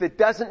used that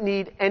doesn't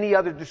need any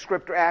other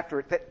descriptor after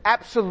it, that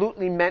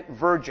absolutely meant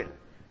virgin.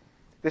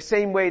 The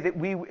same way that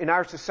we in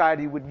our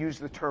society would use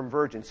the term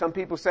virgin. Some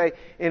people say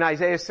in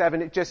Isaiah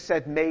 7 it just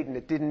said maiden.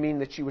 It didn't mean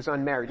that she was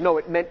unmarried. No,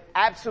 it meant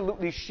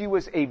absolutely she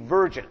was a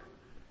virgin.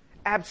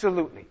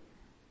 Absolutely.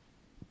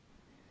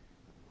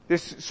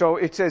 So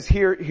it says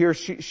here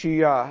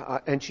she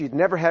and she'd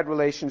never had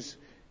relations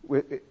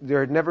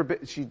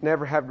she'd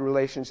never had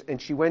relations,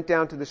 and she went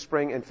down to the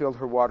spring and filled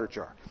her water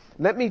jar.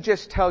 Let me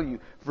just tell you,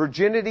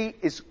 virginity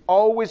is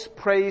always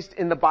praised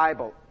in the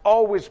Bible.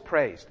 Always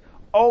praised.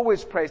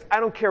 Always praised. I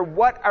don't care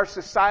what our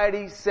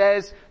society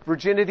says,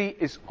 virginity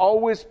is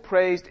always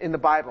praised in the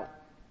Bible.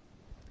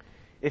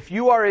 If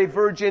you are a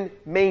virgin,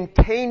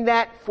 maintain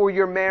that for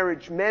your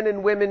marriage. Men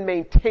and women,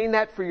 maintain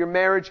that for your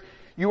marriage.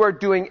 You are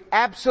doing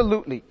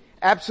absolutely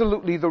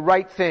the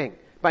right thing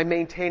by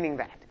maintaining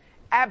that.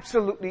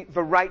 Absolutely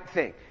the right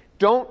thing.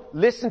 Don't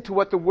listen to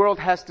what the world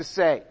has to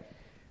say.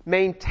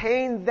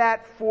 Maintain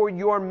that for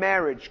your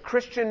marriage.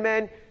 Christian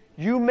men,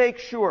 you make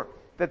sure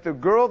that the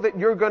girl that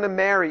you're going to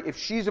marry, if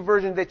she's a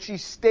virgin, that she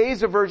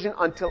stays a virgin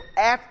until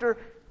after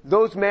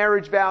those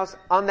marriage vows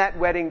on that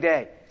wedding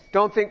day.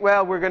 Don't think,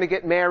 well, we're going to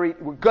get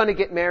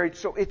married,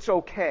 so it's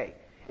okay.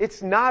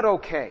 It's not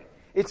okay.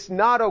 It's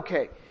not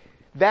okay.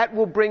 That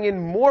will bring in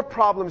more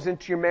problems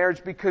into your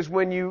marriage, because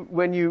when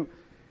you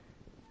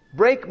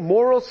break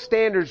moral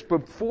standards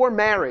before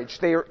marriage,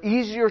 they are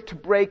easier to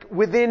break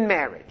within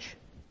marriage.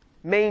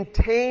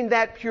 Maintain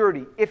that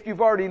purity. If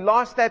you've already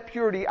lost that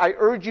purity, I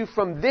urge you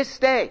from this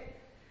day,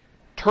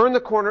 turn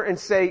the corner and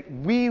say,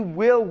 we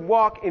will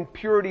walk in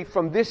purity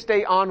from this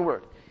day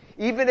onward.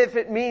 Even if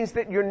it means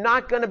that you're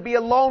not going to be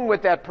alone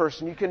with that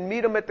person. You can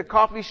meet them at the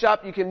coffee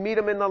shop. You can meet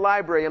them in the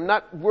library. I'm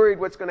not worried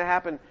what's going to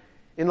happen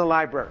in the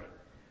library.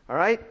 All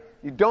right?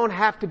 You don't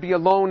have to be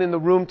alone in the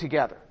room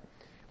together.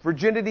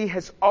 Virginity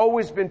has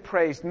always been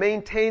praised.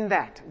 Maintain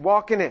that.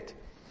 Walk in it.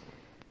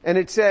 And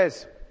it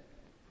says,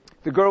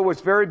 the girl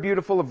was very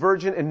beautiful, a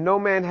virgin, and no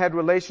man had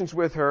relations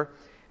with her.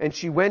 And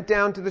she went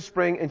down to the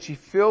spring, and she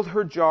filled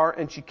her jar,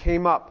 and she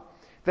came up.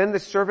 Then the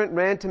servant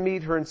ran to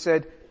meet her and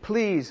said,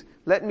 please,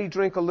 let me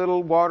drink a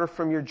little water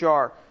from your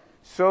jar.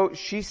 So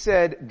she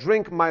said,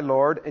 drink, my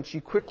lord. And she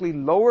quickly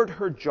lowered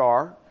her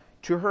jar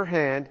to her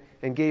hand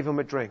and gave him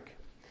a drink.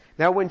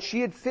 Now when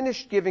she had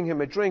finished giving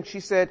him a drink,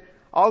 she said,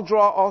 I'll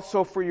draw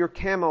also for your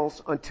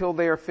camels until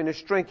they are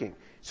finished drinking.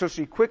 So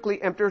she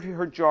quickly emptied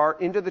her jar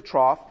into the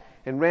trough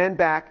and ran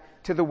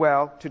back to the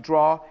well to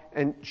draw,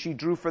 and she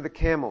drew for the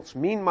camels.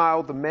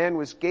 Meanwhile, the man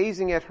was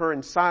gazing at her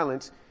in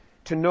silence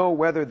to know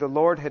whether the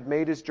Lord had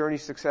made his journey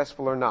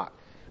successful or not.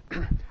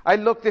 I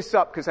looked this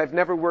up because I've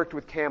never worked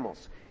with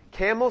camels.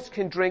 Camels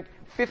can drink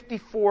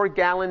 54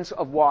 gallons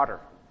of water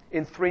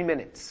in 3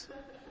 minutes.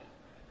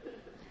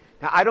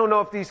 Now, I don't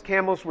know if these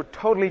camels were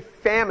totally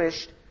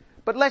famished,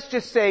 but let's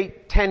just say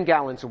 10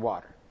 gallons of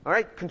water. All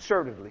right?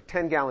 Conservatively,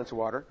 10 gallons of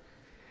water.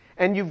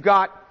 And you've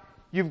got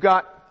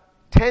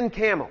 10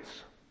 camels.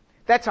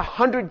 That's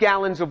 100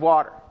 gallons of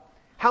water.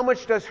 How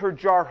much does her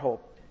jar hold?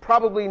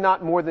 Probably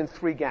not more than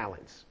 3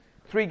 gallons.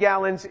 3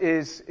 gallons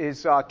is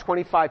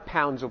 25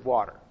 pounds of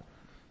water.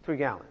 3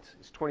 gallons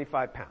is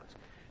 25 pounds.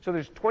 So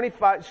there's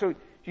 25, so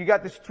you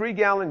got this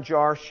 3-gallon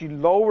jar. She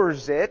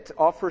lowers it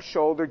off her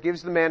shoulder,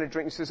 gives the man a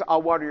drink and says,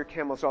 I'll water your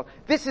camels off.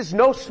 This is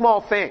no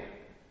small thing.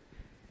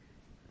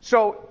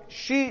 So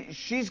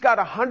she's got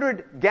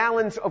 100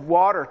 gallons of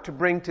water to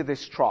bring to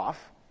this trough.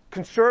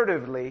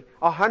 Conservatively,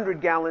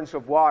 100 gallons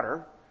of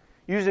water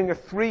using a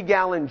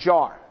 3-gallon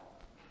jar.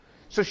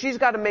 So she's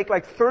got to make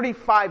like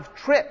 35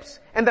 trips,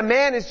 and the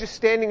man is just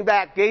standing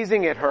back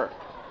gazing at her.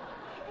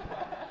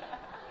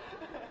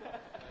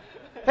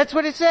 That's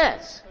what it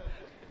says.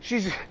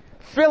 She's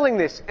filling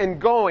this and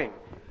going,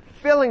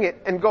 filling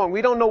it and going.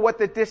 We don't know what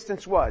the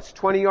distance was,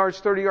 20 yards,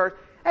 30 yards.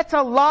 That's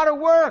a lot of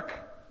work.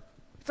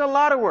 It's a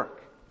lot of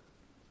work.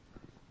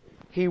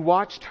 He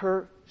watched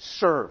her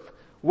serve.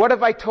 What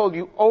have I told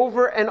you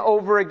over and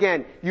over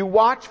again? You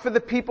watch for the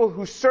people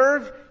who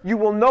serve, you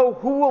will know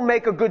who will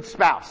make a good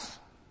spouse.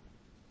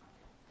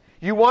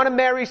 You want to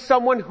marry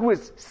someone who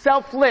is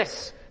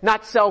selfless,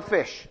 not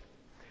selfish.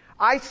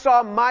 I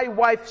saw my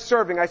wife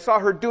serving. I saw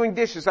her doing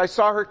dishes. I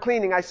saw her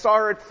cleaning. I saw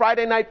her at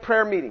Friday night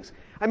prayer meetings.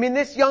 I mean,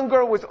 this young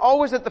girl was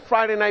always at the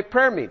Friday night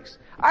prayer meetings.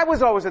 I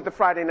was always at the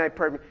Friday night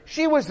prayer meetings.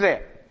 She was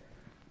there.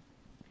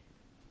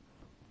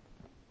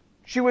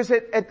 She was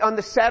on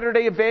the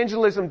Saturday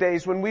evangelism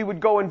days when we would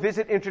go and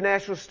visit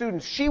international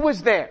students. She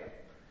was there.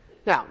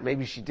 Now,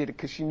 maybe she did it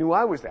because she knew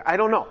I was there. I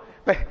don't know.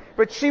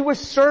 But she was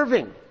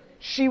serving.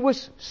 She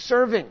was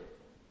serving.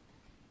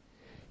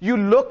 You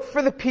look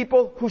for the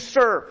people who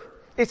serve.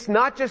 It's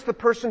not just the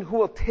person who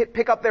will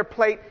pick up their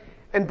plate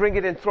and bring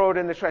it and throw it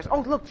in the trash.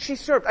 Oh, look, she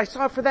served. I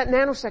saw her for that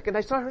nanosecond.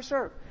 I saw her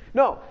serve.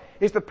 No,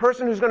 it's the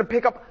person who's going to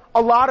pick up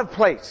a lot of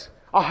plates,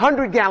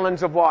 100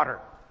 gallons of water.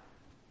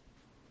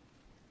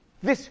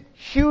 This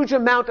huge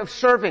amount of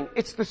serving.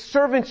 It's the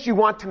servants you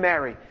want to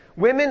marry.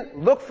 Women,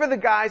 look for the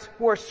guys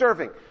who are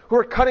serving, who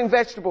are cutting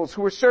vegetables,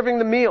 who are serving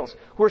the meals,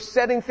 who are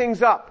setting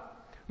things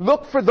up.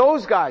 Look for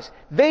those guys.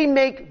 They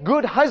make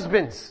good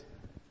husbands.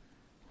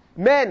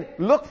 Men,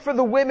 look for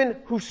the women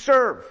who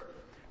serve.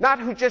 Not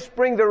who just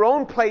bring their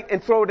own plate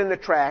and throw it in the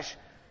trash,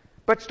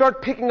 but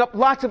start picking up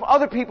lots of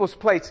other people's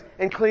plates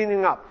and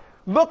cleaning up.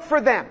 Look for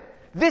them.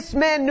 This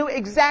man knew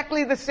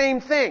exactly the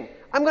same thing.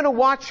 I'm going to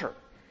watch her.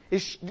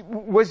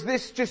 Was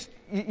this just,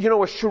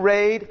 a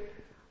charade?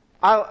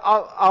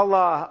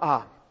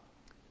 I'll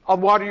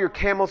water your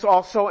camels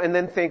also, and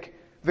then think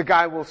the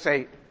guy will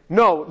say,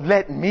 no,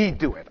 let me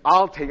do it.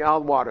 I'll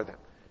water them.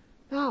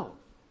 No.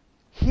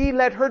 He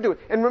let her do it.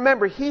 And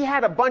remember, he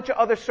had a bunch of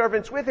other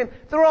servants with him.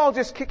 They're all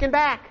just kicking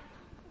back.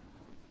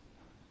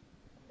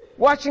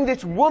 Watching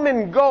this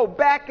woman go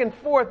back and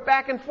forth,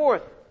 back and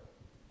forth.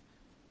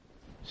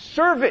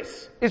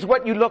 Service is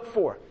what you look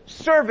for.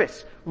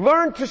 Service.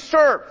 Learn to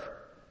serve.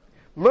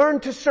 Learn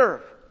to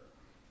serve.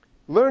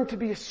 Learn to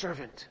be a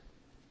servant.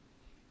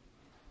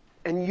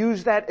 And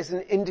use that as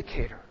an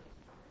indicator.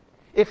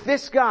 If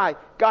this guy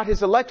got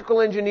his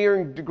electrical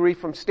engineering degree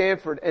from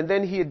Stanford and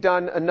then he had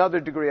done another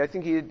degree, I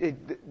think he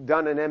had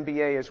done an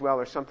MBA as well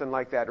or something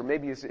like that, or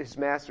maybe his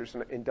master's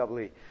in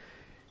EE.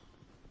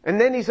 And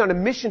then he's on a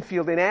mission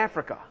field in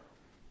Africa.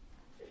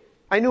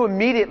 I knew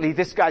immediately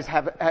this guy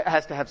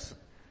has to have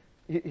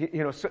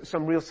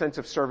some real sense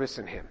of service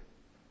in him.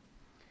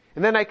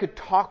 And then I could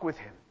talk with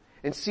him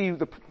and see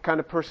the kind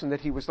of person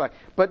that he was like.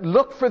 But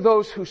look for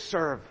those who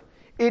serve.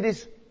 It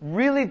is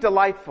really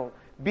delightful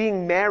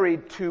being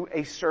married to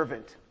a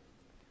servant.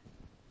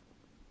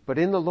 But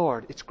in the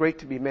Lord, it's great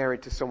to be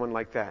married to someone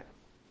like that.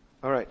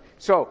 All right.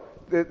 So,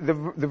 the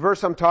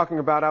verse I'm talking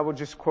about, I will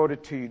just quote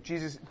it to you.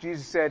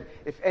 Jesus said,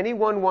 if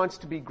anyone wants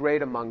to be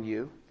great among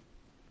you,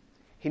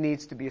 he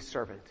needs to be a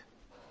servant.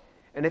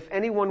 And if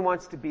anyone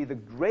wants to be the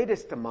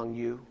greatest among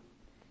you,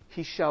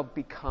 he shall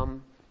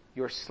become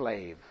your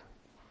slave.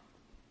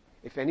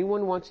 If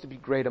anyone wants to be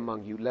great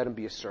among you, let him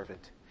be a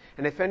servant.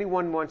 And if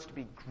anyone wants to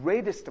be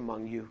greatest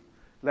among you,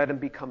 let him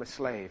become a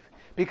slave.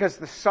 Because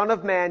the Son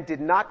of Man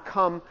did not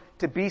come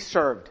to be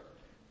served,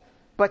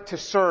 but to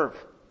serve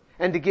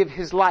and to give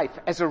his life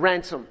as a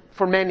ransom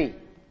for many.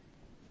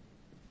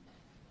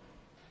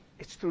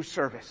 It's through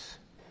service.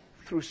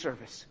 Through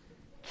service.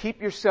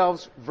 Keep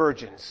yourselves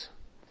virgins.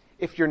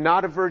 If you're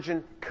not a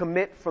virgin,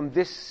 commit from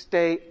this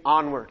day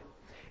onward.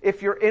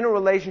 If you're in a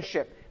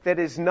relationship that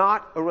is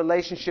not a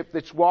relationship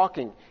that's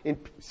walking in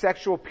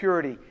sexual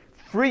purity,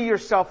 free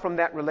yourself from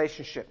that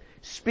relationship.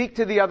 Speak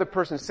to the other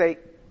person. Say,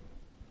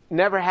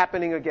 never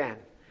happening again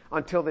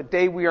until the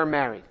day we are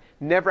married.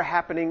 Never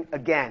happening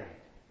again.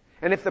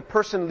 And if the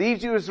person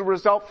leaves you as a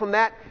result from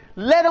that,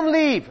 let them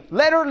leave.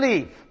 Let her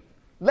leave.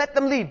 Let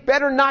them leave.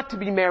 Better not to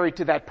be married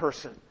to that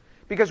person.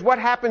 Because what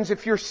happens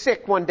if you're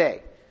sick one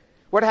day?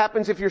 What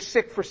happens if you're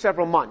sick for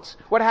several months?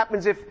 What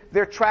happens if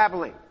they're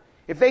traveling?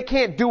 If they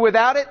can't do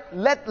without it,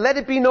 let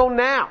it be known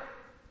now.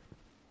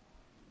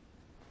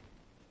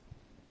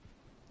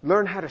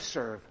 Learn how to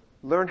serve.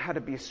 Learn how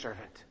to be a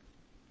servant.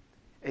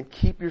 And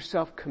keep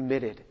yourself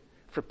committed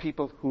for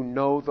people who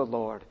know the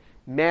Lord.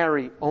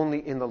 Marry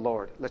only in the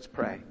Lord. Let's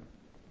pray.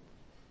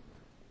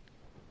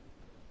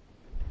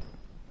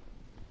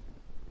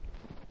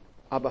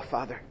 Abba,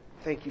 Father,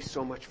 thank you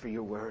so much for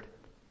your word.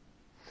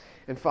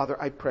 And Father,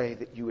 I pray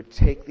that you would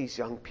take these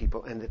young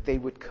people and that they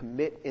would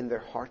commit in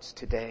their hearts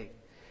today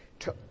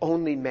to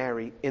only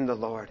marry in the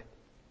Lord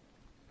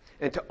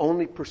and to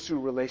only pursue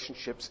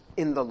relationships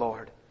in the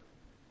Lord.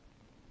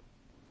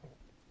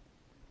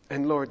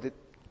 And Lord, that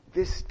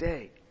this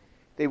day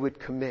they would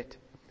commit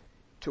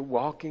to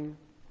walking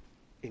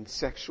in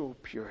sexual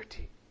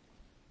purity.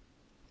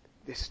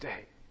 This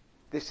day.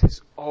 This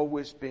has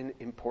always been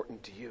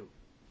important to you.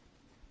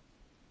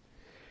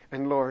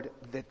 And Lord,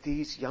 that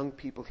these young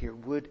people here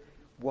would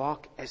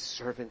walk as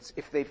servants.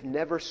 If they've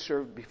never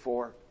served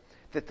before,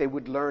 that they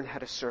would learn how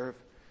to serve.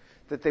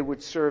 That they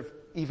would serve,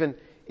 even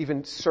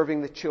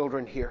serving the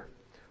children here,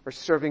 or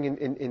serving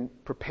in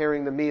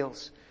preparing the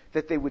meals.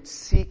 That they would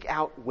seek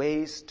out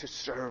ways to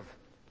serve.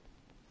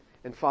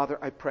 And Father,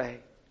 I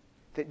pray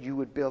that you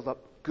would build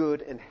up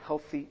good and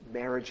healthy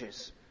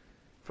marriages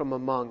from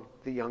among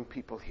the young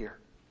people here.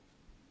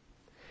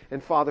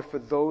 And Father, for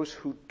those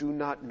who do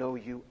not know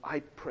you,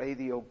 I pray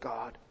thee, O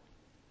God,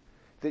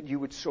 that you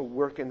would so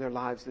work in their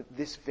lives that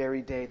this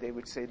very day they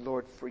would say,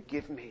 Lord,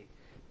 forgive me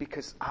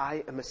because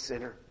I am a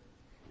sinner,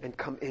 and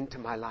come into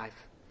my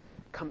life.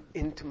 Come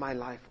into my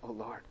life, O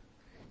Lord.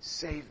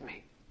 Save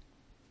me.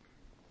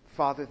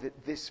 Father,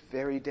 that this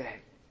very day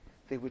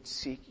they would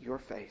seek your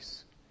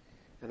face.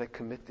 And I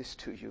commit this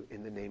to you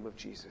in the name of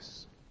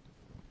Jesus.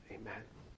 Amen.